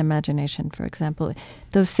American imagination, for example,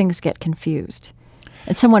 those things get confused.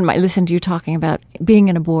 And someone might listen to you talking about being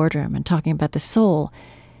in a boardroom and talking about the soul.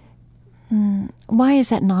 Why is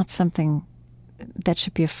that not something that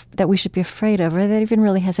that we should be afraid of, or that even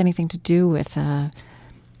really has anything to do with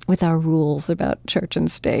our rules about church and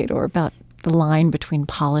state, or about the line between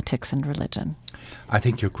politics and religion? I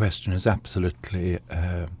think your question is absolutely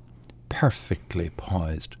perfectly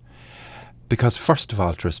poised. Because first of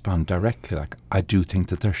all, to respond directly, I do think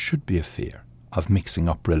that there should be a fear of mixing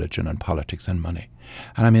up religion and politics and money.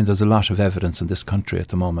 And I mean, there's a lot of evidence in this country at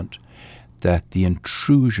the moment that the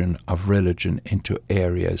intrusion of religion into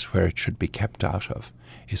areas where it should be kept out of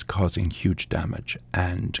is causing huge damage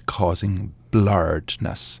and causing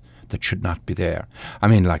blurredness that should not be there. I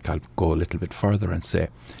mean, like, I'll go a little bit further and say,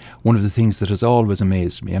 one of the things that has always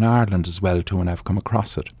amazed me, in Ireland as well too, when I've come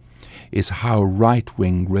across it, is how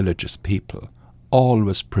right-wing religious people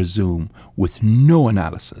always presume, with no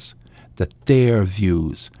analysis, that their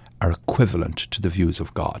views are equivalent to the views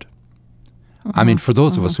of God. I mean, for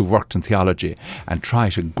those of us who've worked in theology and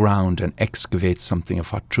try to ground and excavate something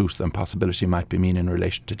of what truth and possibility might be mean in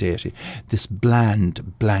relation to deity, this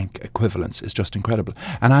bland, blank equivalence is just incredible.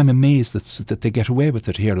 And I'm amazed that they get away with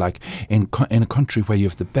it here, like in a country where you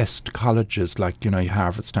have the best colleges, like, you know,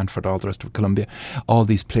 Harvard, Stanford, all the rest of Columbia, all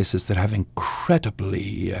these places that have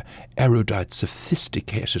incredibly erudite,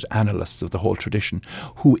 sophisticated analysts of the whole tradition,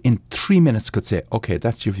 who in 3 minutes could say, okay,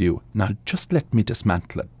 that's your view. Now just let me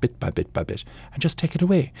dismantle it bit by bit by bit, and just take it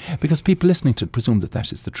away. Because people listening to it presume that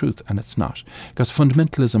that is the truth, and it's not. Because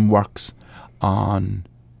fundamentalism works on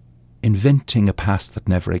inventing a past that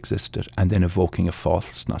never existed and then evoking a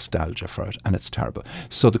false nostalgia for it, and it's terrible.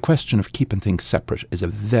 So the question of keeping things separate is a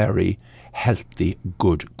very healthy,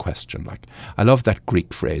 good question. Like, I love that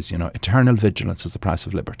Greek phrase, you know, eternal vigilance is the price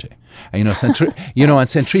of liberty. And and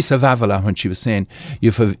Saint Teresa of Avila, when she was saying,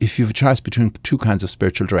 if you have a choice between two kinds of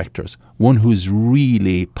spiritual directors, one who's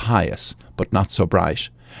really pious but not so bright,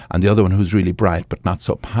 and the other one who's really bright but not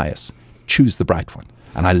so pious, choose the bright one.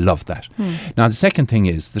 And I love that. Now, the second thing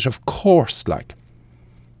is that, of course, like,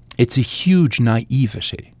 it's a huge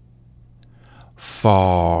naivety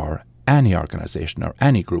for any organisation or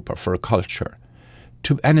any group or for a culture,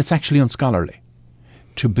 and it's actually unscholarly,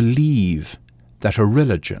 to believe that a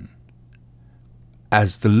religion,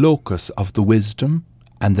 as the locus of the wisdom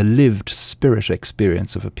and the lived spirit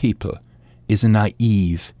experience of a people, is a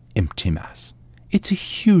naive, empty mass. It's a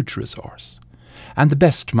huge resource. And the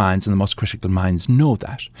best minds and the most critical minds know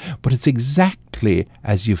that. But it's exactly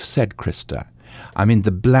as you've said, Krista. I mean,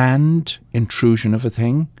 the bland intrusion of a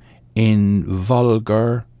thing in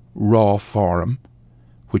vulgar, raw form,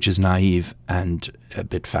 which is naive and a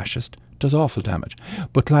bit fascist, does awful damage.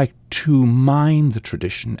 But like, to mine the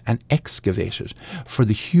tradition and excavate it for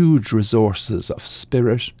the huge resources of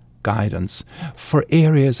spirit, guidance, for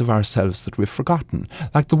areas of ourselves that we've forgotten.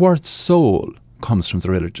 Like, the word soul comes from the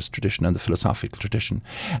religious tradition and the philosophical tradition.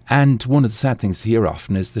 And one of the sad things here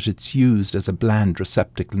often is that it's used as a bland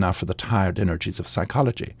receptacle now for the tired energies of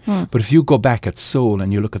psychology. But if you go back at soul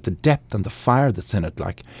and you look at the depth and the fire that's in it,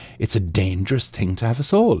 like, it's a dangerous thing to have a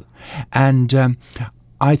soul. And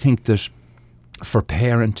I think that for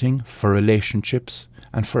parenting, for relationships,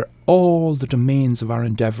 and for all the domains of our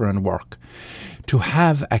endeavour and work, to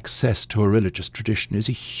have access to a religious tradition is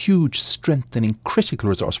a huge, strengthening, critical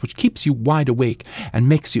resource which keeps you wide awake and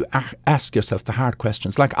makes you ask yourself the hard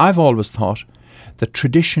questions. Like, I've always thought that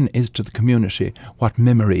tradition is to the community what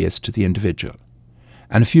memory is to the individual.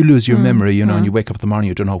 And if you lose your memory, and you wake up in the morning,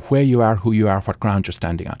 you don't know where you are, who you are, what ground you're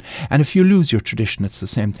standing on. And if you lose your tradition, it's the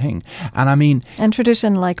same thing. And I mean... And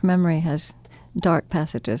tradition, like memory, has dark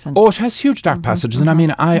passages. And it has huge dark passages. And I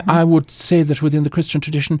mean, I would say that within the Christian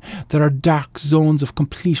tradition, there are dark zones of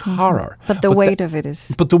complete horror. But the weight of it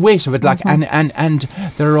is... But the weight of it, like, and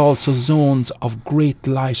there are also zones of great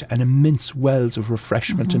light and immense wells of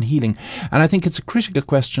refreshment and healing. And I think it's a critical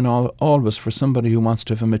question always for somebody who wants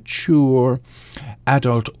to have a mature,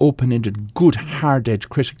 adult, open-ended, good, hard-edged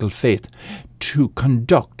critical faith to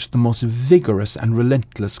conduct the most vigorous and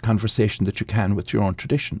relentless conversation that you can with your own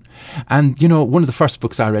tradition. And, you know, one of the first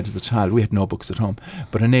books I read as a child, we had no books at home,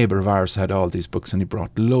 but a neighbour of ours had all these books and he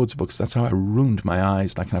brought loads of books. That's how I ruined my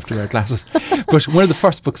eyes, like I have to wear glasses. But one of the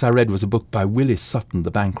first books I read was a book by Willie Sutton,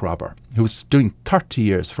 the bank robber, who was doing 30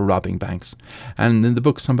 years for robbing banks. And in the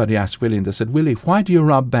book somebody asked Willie, and they said, "Willie, why do you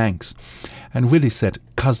rob banks?" And Willie said,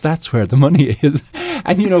 "'Cause that's where the money is."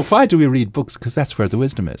 And, you know, why do we read books? Because that's where the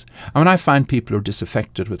wisdom is. I mean, I find people who are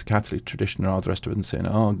disaffected with the Catholic tradition and all the rest of it and saying,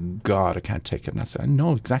 "Oh, God, I can't take it." And I say, I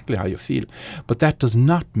know exactly how you feel. But that does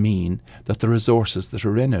not mean that the resources that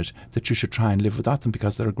are in it, that you should try and live without them,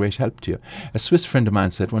 because they're a great help to you. A Swiss friend of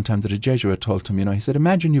mine said one time that a Jesuit told him, you know, he said,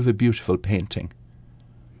 "Imagine you have a beautiful painting,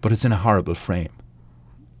 but it's in a horrible frame.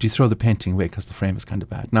 Do you throw the painting away because the frame is kind of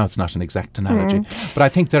bad?" Now, it's not an exact analogy, but I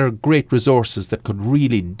think there are great resources that could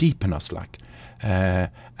really deepen us, like,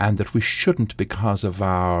 and that we shouldn't, because of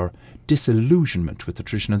our disillusionment with the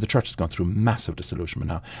tradition. And the church has gone through massive disillusionment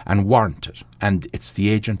now, and warranted, and it's the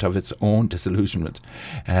agent of its own disillusionment.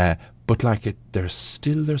 But like, there's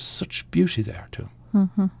such beauty there too.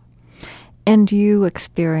 And you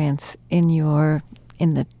experience in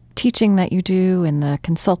the teaching that you do, in the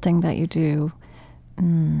consulting that you do,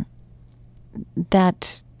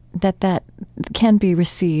 that can be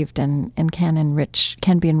received and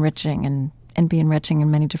can be enriching and be enriching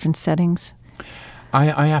in many different settings?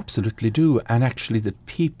 I absolutely do. And actually that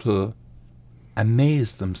people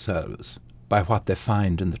amaze themselves by what they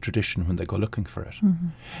find in the tradition when they go looking for it. Mm-hmm.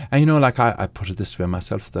 And like I put it this way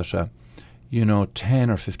myself, that 10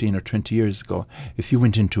 or 15 or 20 years ago, if you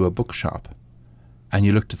went into a bookshop and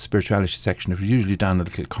you looked at the spirituality section, it was usually down a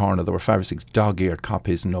little corner. There were 5 or 6 dog-eared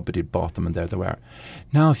copies and nobody had bought them, and there they were.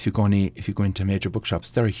 Now if you go into major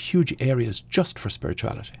bookshops, there are huge areas just for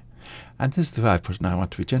spirituality. And this is the way I put it, and I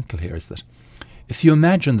want to be gentle here, is that if you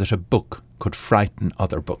imagine that a book could frighten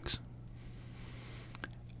other books,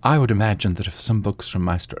 I would imagine that if some books from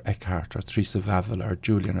Meister Eckhart or Teresa of Avila or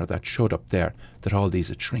Julian or that showed up there, that all these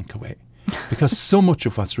would shrink away. Because so much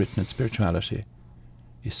of what's written in spirituality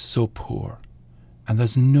is so poor, and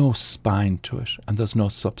there's no spine to it, and there's no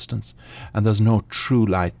substance, and there's no true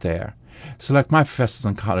light there. So like my professors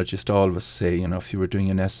in college used to always say, if you were doing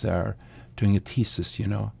an essay or doing a thesis,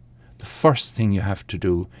 the first thing you have to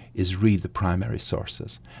do is read the primary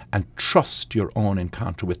sources and trust your own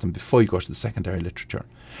encounter with them before you go to the secondary literature.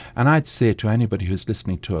 And I'd say to anybody who's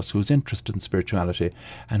listening to us, who's interested in spirituality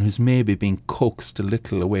and who's maybe being coaxed a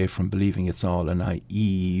little away from believing it's all a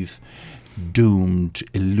naive, doomed,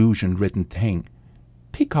 illusion-ridden thing,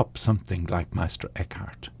 pick up something like Meister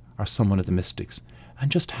Eckhart or some one of the mystics and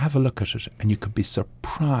just have a look at it, and you could be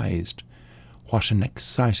surprised what an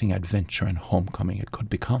exciting adventure and homecoming it could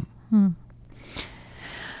become.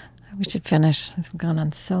 We should finish. It's gone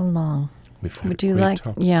on so long. We've had a great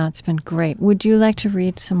talk. Yeah, it's been great. Would you like to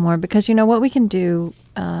read some more? Because what we can do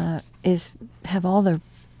is have all the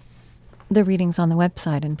readings on the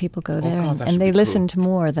website, and people go there and they listen to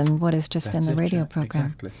more than what is just in the radio program.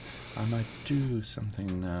 Exactly. I might do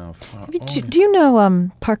something now. Do you know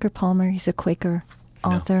Parker Palmer? He's a Quaker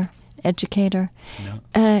author, educator.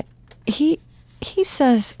 No. He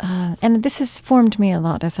says, and this has formed me a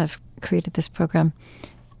lot as I've created this program.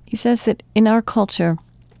 He says that in our culture,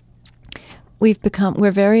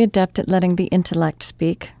 we're very adept at letting the intellect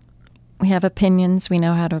speak. We have opinions. We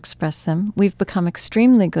know how to express them. We've become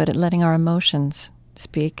extremely good at letting our emotions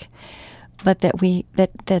speak, but that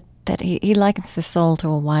he likens the soul to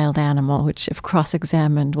a wild animal, which, if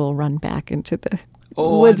cross-examined, will run back into the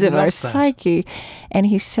woods of our psyche. And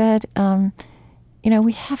he said,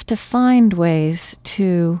 we have to find ways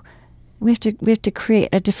we have to create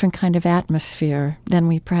a different kind of atmosphere than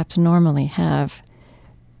we perhaps normally have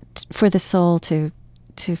for the soul to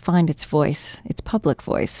find its voice, its public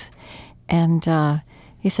voice. And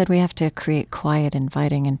he said we have to create quiet,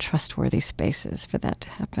 inviting, and trustworthy spaces for that to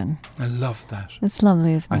happen. I love that. It's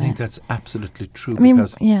lovely, isn't it? I think that's absolutely true.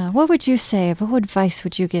 What would you say? What advice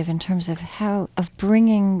would you give in terms of of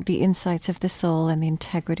bringing the insights of the soul and the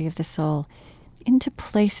integrity of the soul into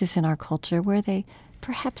places in our culture where they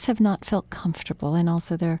perhaps have not felt comfortable, and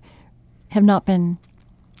also have not been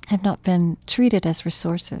treated as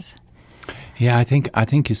resources? Yeah, I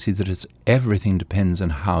think you see that everything depends on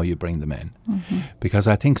how you bring them in. Mm-hmm. Because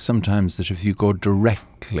I think sometimes that if you go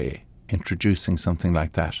directly introducing something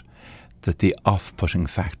like that the off-putting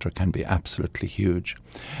factor can be absolutely huge.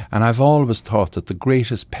 And I've always thought that the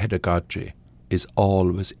greatest pedagogy is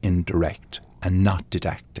always indirect and not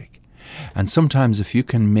didactic. And sometimes if you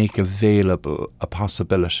can make available a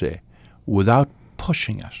possibility without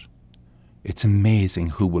pushing it, it's amazing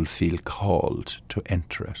who will feel called to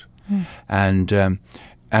enter it. Mm.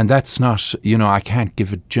 And that's not, I can't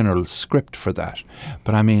give a general script for that.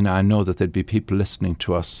 But I know that there'd be people listening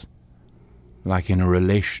to us, like in a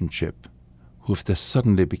relationship, who if they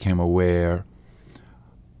suddenly became aware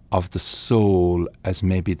of the soul as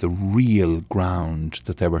maybe the real ground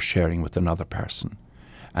that they were sharing with another person,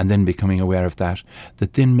 and then becoming aware of that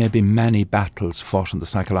then maybe many battles fought on the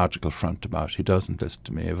psychological front about he doesn't listen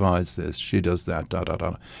to me, avoids this, she does that,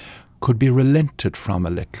 could be relented from a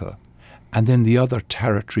little, and then the other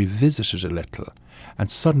territory visited a little, and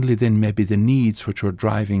suddenly then maybe the needs which were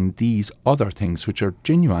driving these other things, which are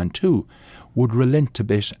genuine too, would relent a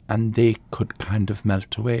bit, and they could kind of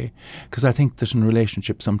melt away. Because I think that in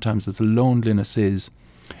relationships sometimes that the loneliness is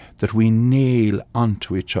that we nail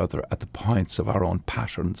onto each other at the points of our own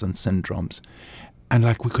patterns and syndromes. And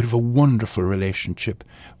we could have a wonderful relationship,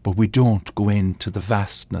 but we don't go into the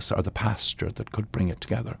vastness or the pasture that could bring it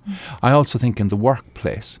together. Mm. I also think in the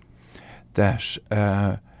workplace that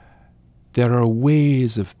there are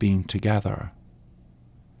ways of being together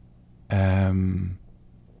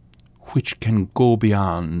which can go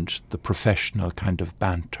beyond the professional kind of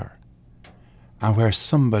banter. and where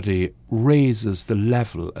somebody raises the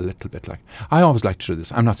level a little bit. Like, I always like to do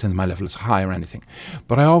this. I'm not saying my level is high or anything,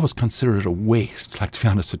 but I always consider it a waste, like, to be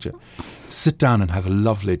honest with you, to sit down and have a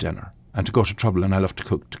lovely dinner and to go to trouble, and I love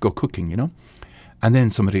to go cooking, you know. And then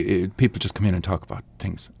people just come in and talk about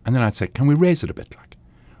things. And then I'd say, can we raise it a bit? Like,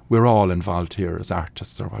 we're all involved here as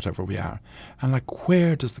artists or whatever we are. And like,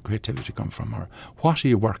 where does the creativity come from? Or what are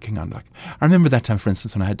you working on? Like, I remember that time, for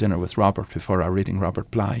instance, when I had dinner with Robert before our reading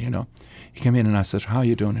Robert Bly, you know. He came in and I said, how are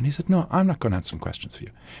you doing? And he said, no, I'm not going to answer some questions for you.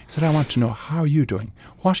 He said, I want to know, how are you doing?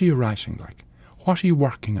 What are you writing like? What are you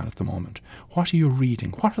working on at the moment? What are you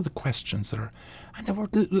reading? What are the questions that are... And they were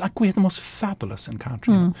like, we had the most fabulous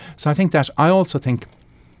encounter. You know? So I think that, I also think,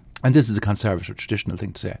 and this is a conservative, traditional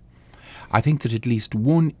thing to say, I think that at least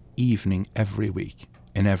one evening every week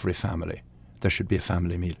in every family, there should be a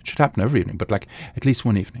family meal. It should happen every evening, but like at least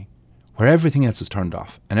one evening where everything else is turned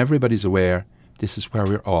off and everybody's aware this is where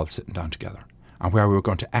we're all sitting down together and where we're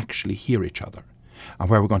going to actually hear each other and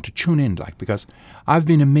where we're going to tune in, like, because I've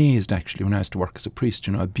been amazed actually when I used to work as a priest,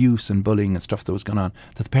 you know, abuse and bullying and stuff that was going on,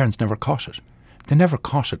 that the parents never caught it. They never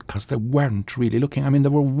caught it because they weren't really looking. I mean, they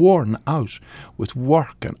were worn out with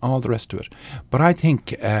work and all the rest of it. But I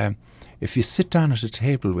think if you sit down at a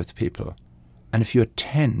table with people and if you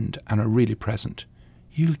attend and are really present,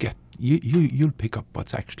 you'll pick up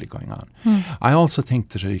what's actually going on. I also think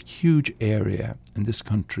that a huge area in this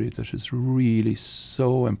country that is really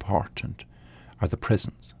so important are the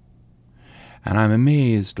prisons. And I'm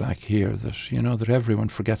amazed, like here, that, you know, that everyone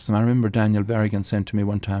forgets them. I remember Daniel Berrigan saying to me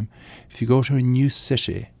one time, if you go to a new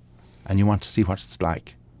city and you want to see what it's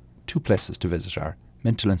like, 2 places to visit are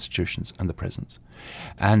mental institutions and the prisons.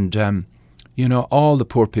 And, you know, all the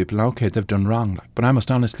poor people, okay, they've done wrong, like, but I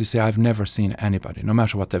must honestly say I've never seen anybody, no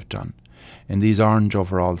matter what they've done, in these orange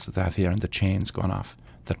overalls that they have here and the chains going off,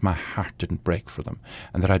 that my heart didn't break for them,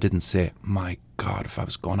 and that I didn't say, my God, if I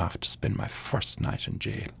was going off to spend my first night in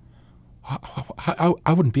jail,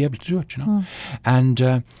 I wouldn't be able to do it, you know.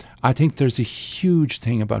 And I think there's a huge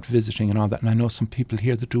thing about visiting and all that, and I know some people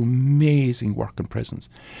here that do amazing work in prisons.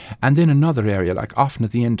 And then another area, like often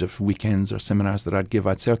at the end of weekends or seminars that I'd give,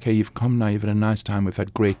 I'd say, okay, you've come now, you've had a nice time, we've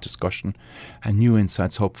had great discussion and new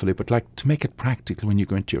insights hopefully, but like to make it practical when you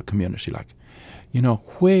go into your community, like, you know,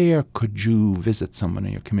 where could you visit someone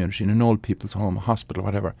in your community, in an old people's home, a hospital,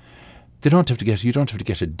 whatever. You don't have to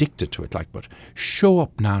get addicted to it, like, but show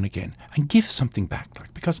up now and again and give something back,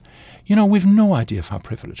 like, because, you know, we've no idea of how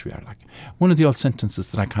privileged we are. Like, one of the old sentences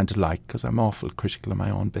that I kind of like, because I'm awful critical of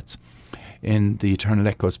my own bits, in the Eternal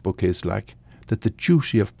Echoes book is like, that the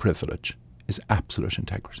duty of privilege is absolute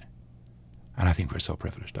integrity. And I think we're so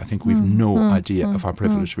privileged. I think we've no idea of how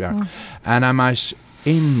privileged we are. And I might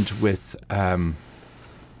end with, I'll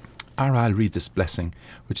read this blessing,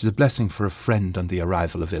 which is a blessing for a friend on the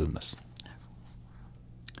arrival of illness.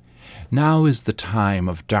 Now is the time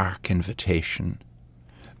of dark invitation,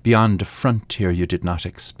 beyond a frontier you did not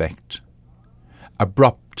expect.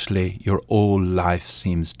 Abruptly, your old life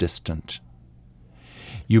seems distant.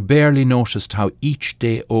 You barely noticed how each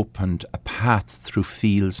day opened a path through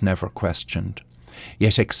fields never questioned,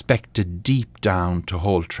 yet expected deep down to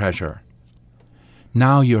hold treasure.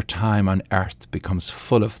 Now your time on earth becomes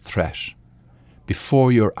full of threat.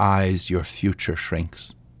 Before your eyes, your future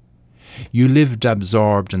shrinks. You lived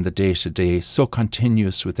absorbed in the day-to-day, so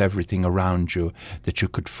continuous with everything around you that you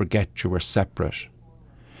could forget you were separate.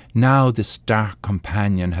 Now this dark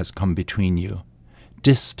companion has come between you.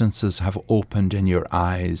 Distances have opened in your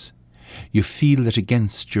eyes. You feel that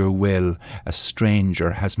against your will, a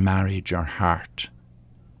stranger has married your heart.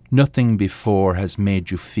 Nothing before has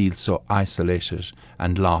made you feel so isolated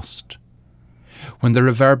and lost. When the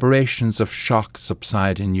reverberations of shock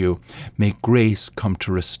subside in you, may grace come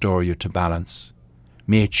to restore you to balance.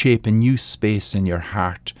 May it shape a new space in your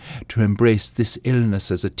heart to embrace this illness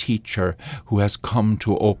as a teacher who has come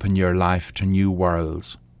to open your life to new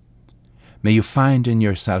worlds. May you find in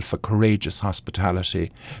yourself a courageous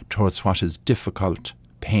hospitality towards what is difficult,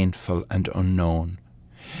 painful, and unknown.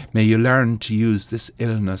 May you learn to use this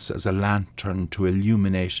illness as a lantern to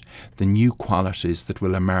illuminate the new qualities that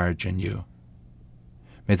will emerge in you.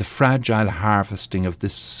 May the fragile harvesting of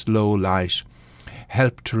this slow light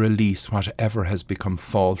help to release whatever has become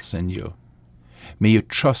false in you. May you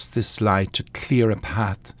trust this light to clear a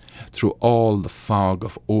path through all the fog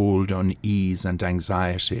of old unease and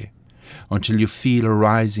anxiety, until you feel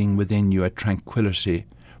arising within you a tranquility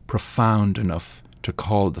profound enough to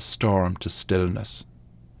call the storm to stillness.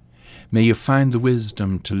 May you find the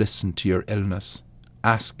wisdom to listen to your illness,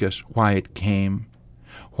 ask it why it came,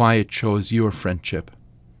 why it chose your friendship,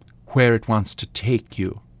 where it wants to take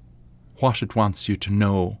you, what it wants you to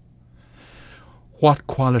know, what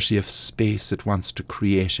quality of space it wants to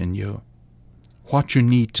create in you, what you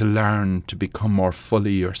need to learn to become more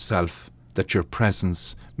fully yourself, that your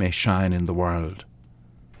presence may shine in the world.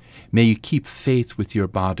 May you keep faith with your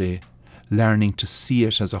body, learning to see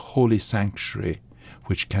it as a holy sanctuary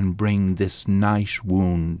which can bring this night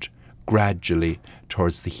wound gradually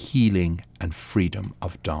towards the healing and freedom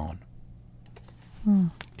of dawn.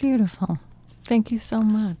 Beautiful. Thank you so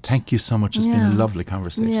much. Thank you so much. It's been a lovely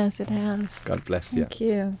conversation. Yes, it has. God bless you. Thank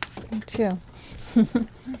you. You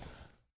too.